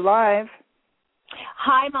 caller. You're live.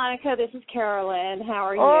 Hi, Monica. This is Carolyn. How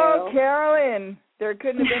are you? Oh, Carolyn. There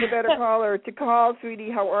couldn't have been a better caller to call,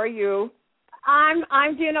 sweetie. How are you? I'm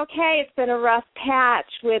doing okay. It's been a rough patch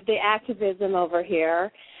with the activism over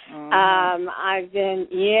here. I've been,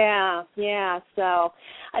 so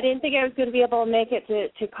I didn't think I was going to be able to make it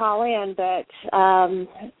to call in, but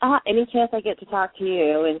any chance I get to talk to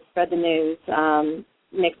you and spread the news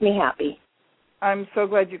makes me happy. I'm so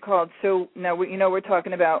glad you called. So now, we're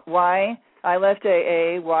talking about why I left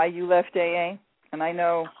AA, why you left AA, and I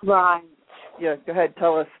know. Right. Yeah, go ahead.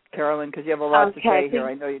 Tell us, Carolyn, because you have a lot to say here.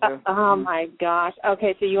 I know you do. Oh, my gosh.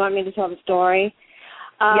 Okay, so you want me to tell the story?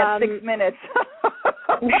 Yes, 6 minutes.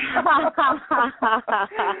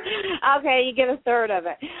 Okay, you get a third of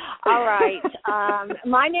it. All right.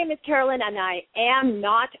 My name is Carolyn, and I am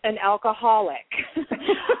not an alcoholic.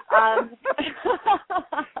 I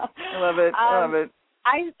love it. I love it.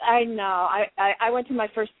 I know. I went to my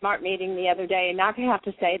first SMART meeting the other day, and not to have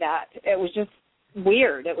to say that. It was just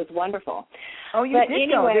weird. It was wonderful. Oh, you did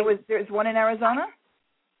anyway, go. There's one in Arizona?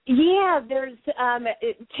 Yeah, there's 2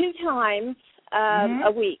 times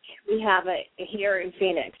a week. We have it here in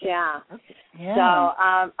Phoenix, yeah. So,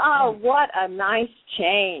 what a nice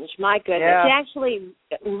change. My goodness. Yeah. You actually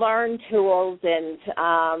learn tools, and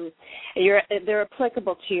they're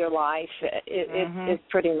applicable to your life. It's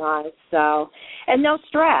pretty nice. So, and no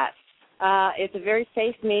stress. It's a very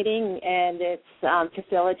safe meeting, and it's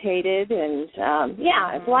facilitated, and,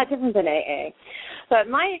 it's a lot different than AA. But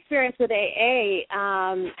my experience with AA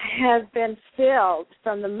has been filled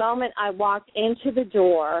from the moment I walked into the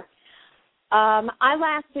door I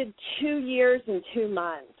lasted 2 years and 2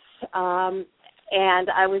 months, and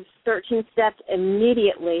I was 13 stepped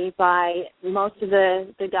immediately by most of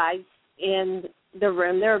the guys in the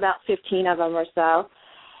room. There were about 15 of them or so,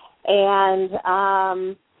 and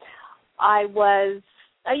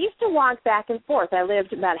I used to walk back and forth. I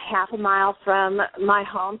lived about half a mile from my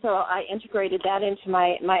home, so I integrated that into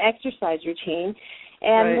my exercise routine.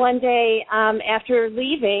 And one day, after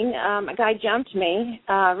leaving, a guy jumped me,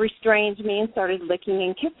 restrained me, and started licking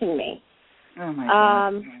and kissing me. Oh, my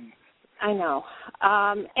God. I know.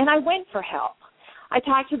 And I went for help. I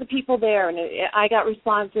talked to the people there, and I got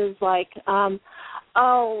responses like,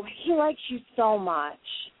 oh, he likes you so much.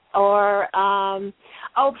 Or,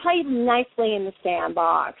 oh, play nicely in the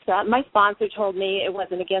sandbox. My sponsor told me it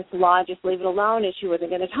wasn't against the law, just leave it alone, and she wasn't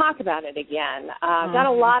going to talk about it again. Got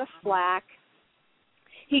a lot of flack.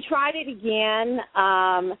 He tried it again.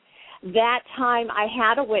 That time I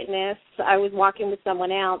had a witness. I was walking with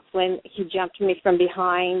someone else when he jumped me from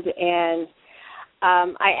behind, and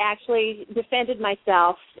I actually defended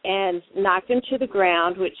myself and knocked him to the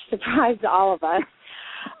ground, which surprised all of us.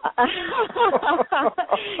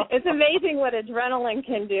 It's amazing what adrenaline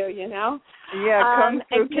can do, you know? Yeah, come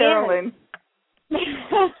through, Carolyn.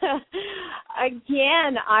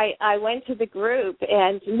 Again, I went to the group,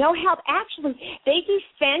 and no help. Actually, they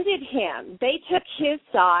defended him. They took his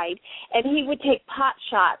side, and he would take pot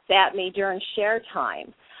shots at me during share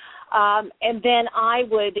time. And then I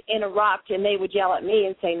would interrupt, and they would yell at me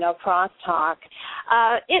and say, no crosstalk.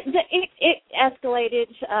 It escalated.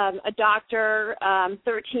 A doctor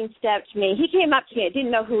 13-stepped me. He came up to me. I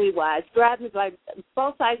didn't know who he was, grabbed me by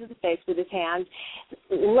both sides of the face with his hands,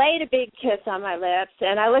 laid a big kiss on my lips,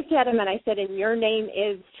 and I looked at him and I said, and your name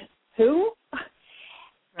is who?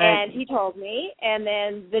 Right. And he told me, and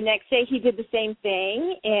then the next day he did the same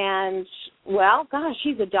thing, and, well, gosh,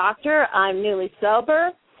 he's a doctor. I'm newly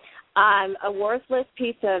sober. I'm a worthless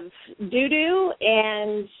piece of doo-doo,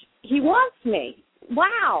 and he wants me.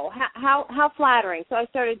 Wow, how flattering. So I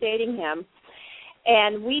started dating him,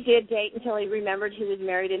 and we did date until he remembered he was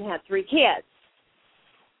married and had 3 kids.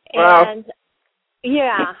 Wow. And,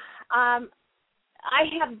 yeah, I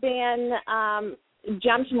have been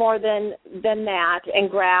jumped more than that and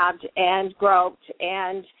grabbed and groped,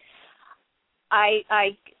 and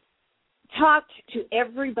I talked to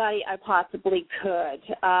everybody I possibly could.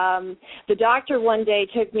 The doctor one day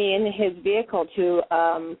took me in his vehicle to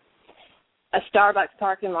a Starbucks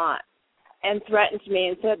parking lot and threatened me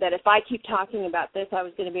and said that if I keep talking about this, I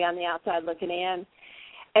was going to be on the outside looking in.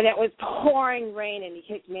 And it was pouring rain, and he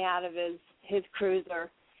kicked me out of his cruiser,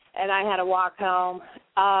 and I had to walk home.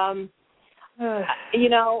 You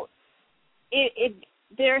know,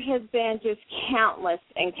 there has been just countless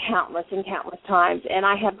times, and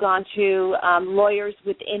I have gone to lawyers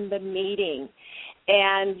within the meeting,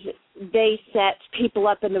 and they set people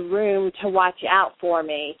up in the room to watch out for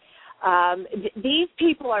me. These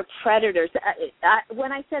people are predators.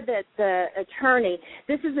 When I said that the attorney,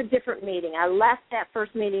 this is a different meeting. I left that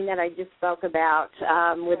first meeting that I just spoke about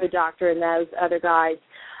with the doctor and those other guys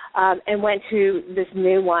and went to this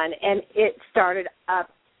new one, and it started up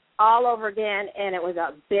all over again, and it was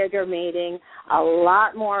a bigger meeting, a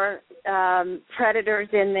lot more predators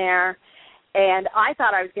in there, and I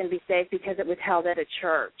thought I was going to be safe because it was held at a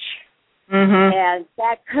church. Mm-hmm. And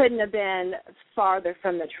that couldn't have been farther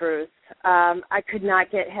from the truth. I could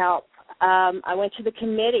not get help. I went to the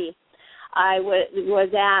committee. I was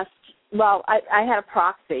asked, well, I had a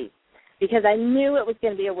proxy because I knew it was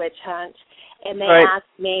going to be a witch hunt, and they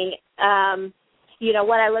asked me, you know,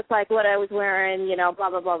 what I looked like, what I was wearing, you know,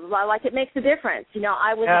 blah, blah, blah, blah, blah. Like, it makes a difference. You know,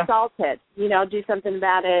 I was assaulted, you know, do something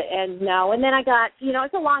about it, and no. And then I got, you know,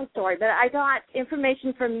 it's a long story, but I got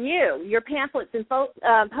information from you, your pamphlets and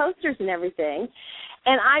posters and everything,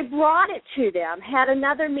 and I brought it to them, had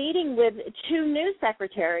another meeting with 2 news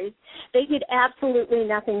secretaries. They did absolutely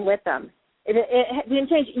nothing with them. It didn't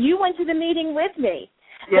change. You went to the meeting with me.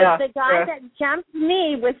 Yeah, the guy that jumped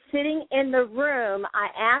me was sitting in the room. I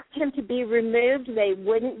asked him to be removed. They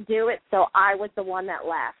wouldn't do it, so I was the one that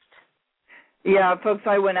left. Yeah, folks,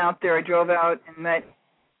 I went out there. I drove out and met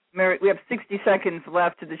Mary. We have 60 seconds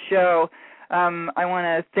left of the show. I want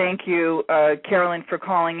to thank you, Carolyn, for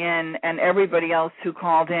calling in, and everybody else who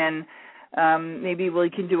called in. Maybe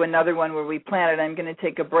we can do another one where we plan it. I'm going to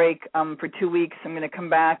take a break for 2 weeks. I'm going to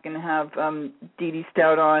come back and have Dee Dee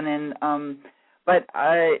Stout on, and but,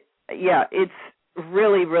 yeah, it's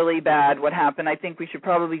really, really bad what happened. I think we should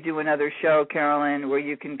probably do another show, Carolyn, where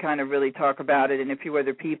you can kind of really talk about it and a few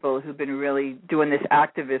other people who've been really doing this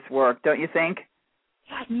activist work, don't you think?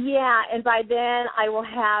 Yeah, and by then I will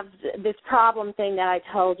have this problem thing that I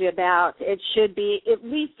told you about. It should be at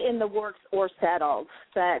least in the works or settled.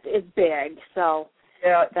 That is big. So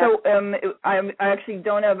yeah. So I actually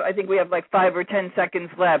don't have. I think we have like 5 or 10 seconds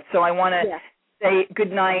left. So I want to say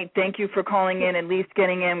good night. Thank you for calling in. At least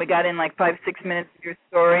getting in. We got in like 5-6 minutes of your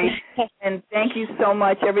story. And thank you so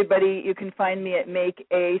much, everybody. You can find me at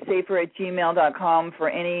makeasafer@gmail.com for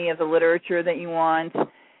any of the literature that you want.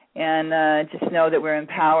 And just know that we're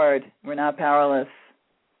empowered. We're not powerless.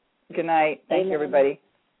 Good night. Thank you, everybody.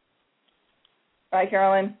 Bye,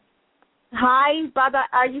 Carolyn. Hi. Bye-bye.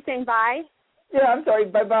 Are you saying bye? Yeah, I'm sorry.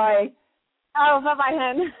 Bye-bye. Oh, bye-bye,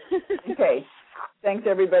 hon. Okay. Thanks,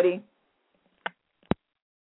 everybody.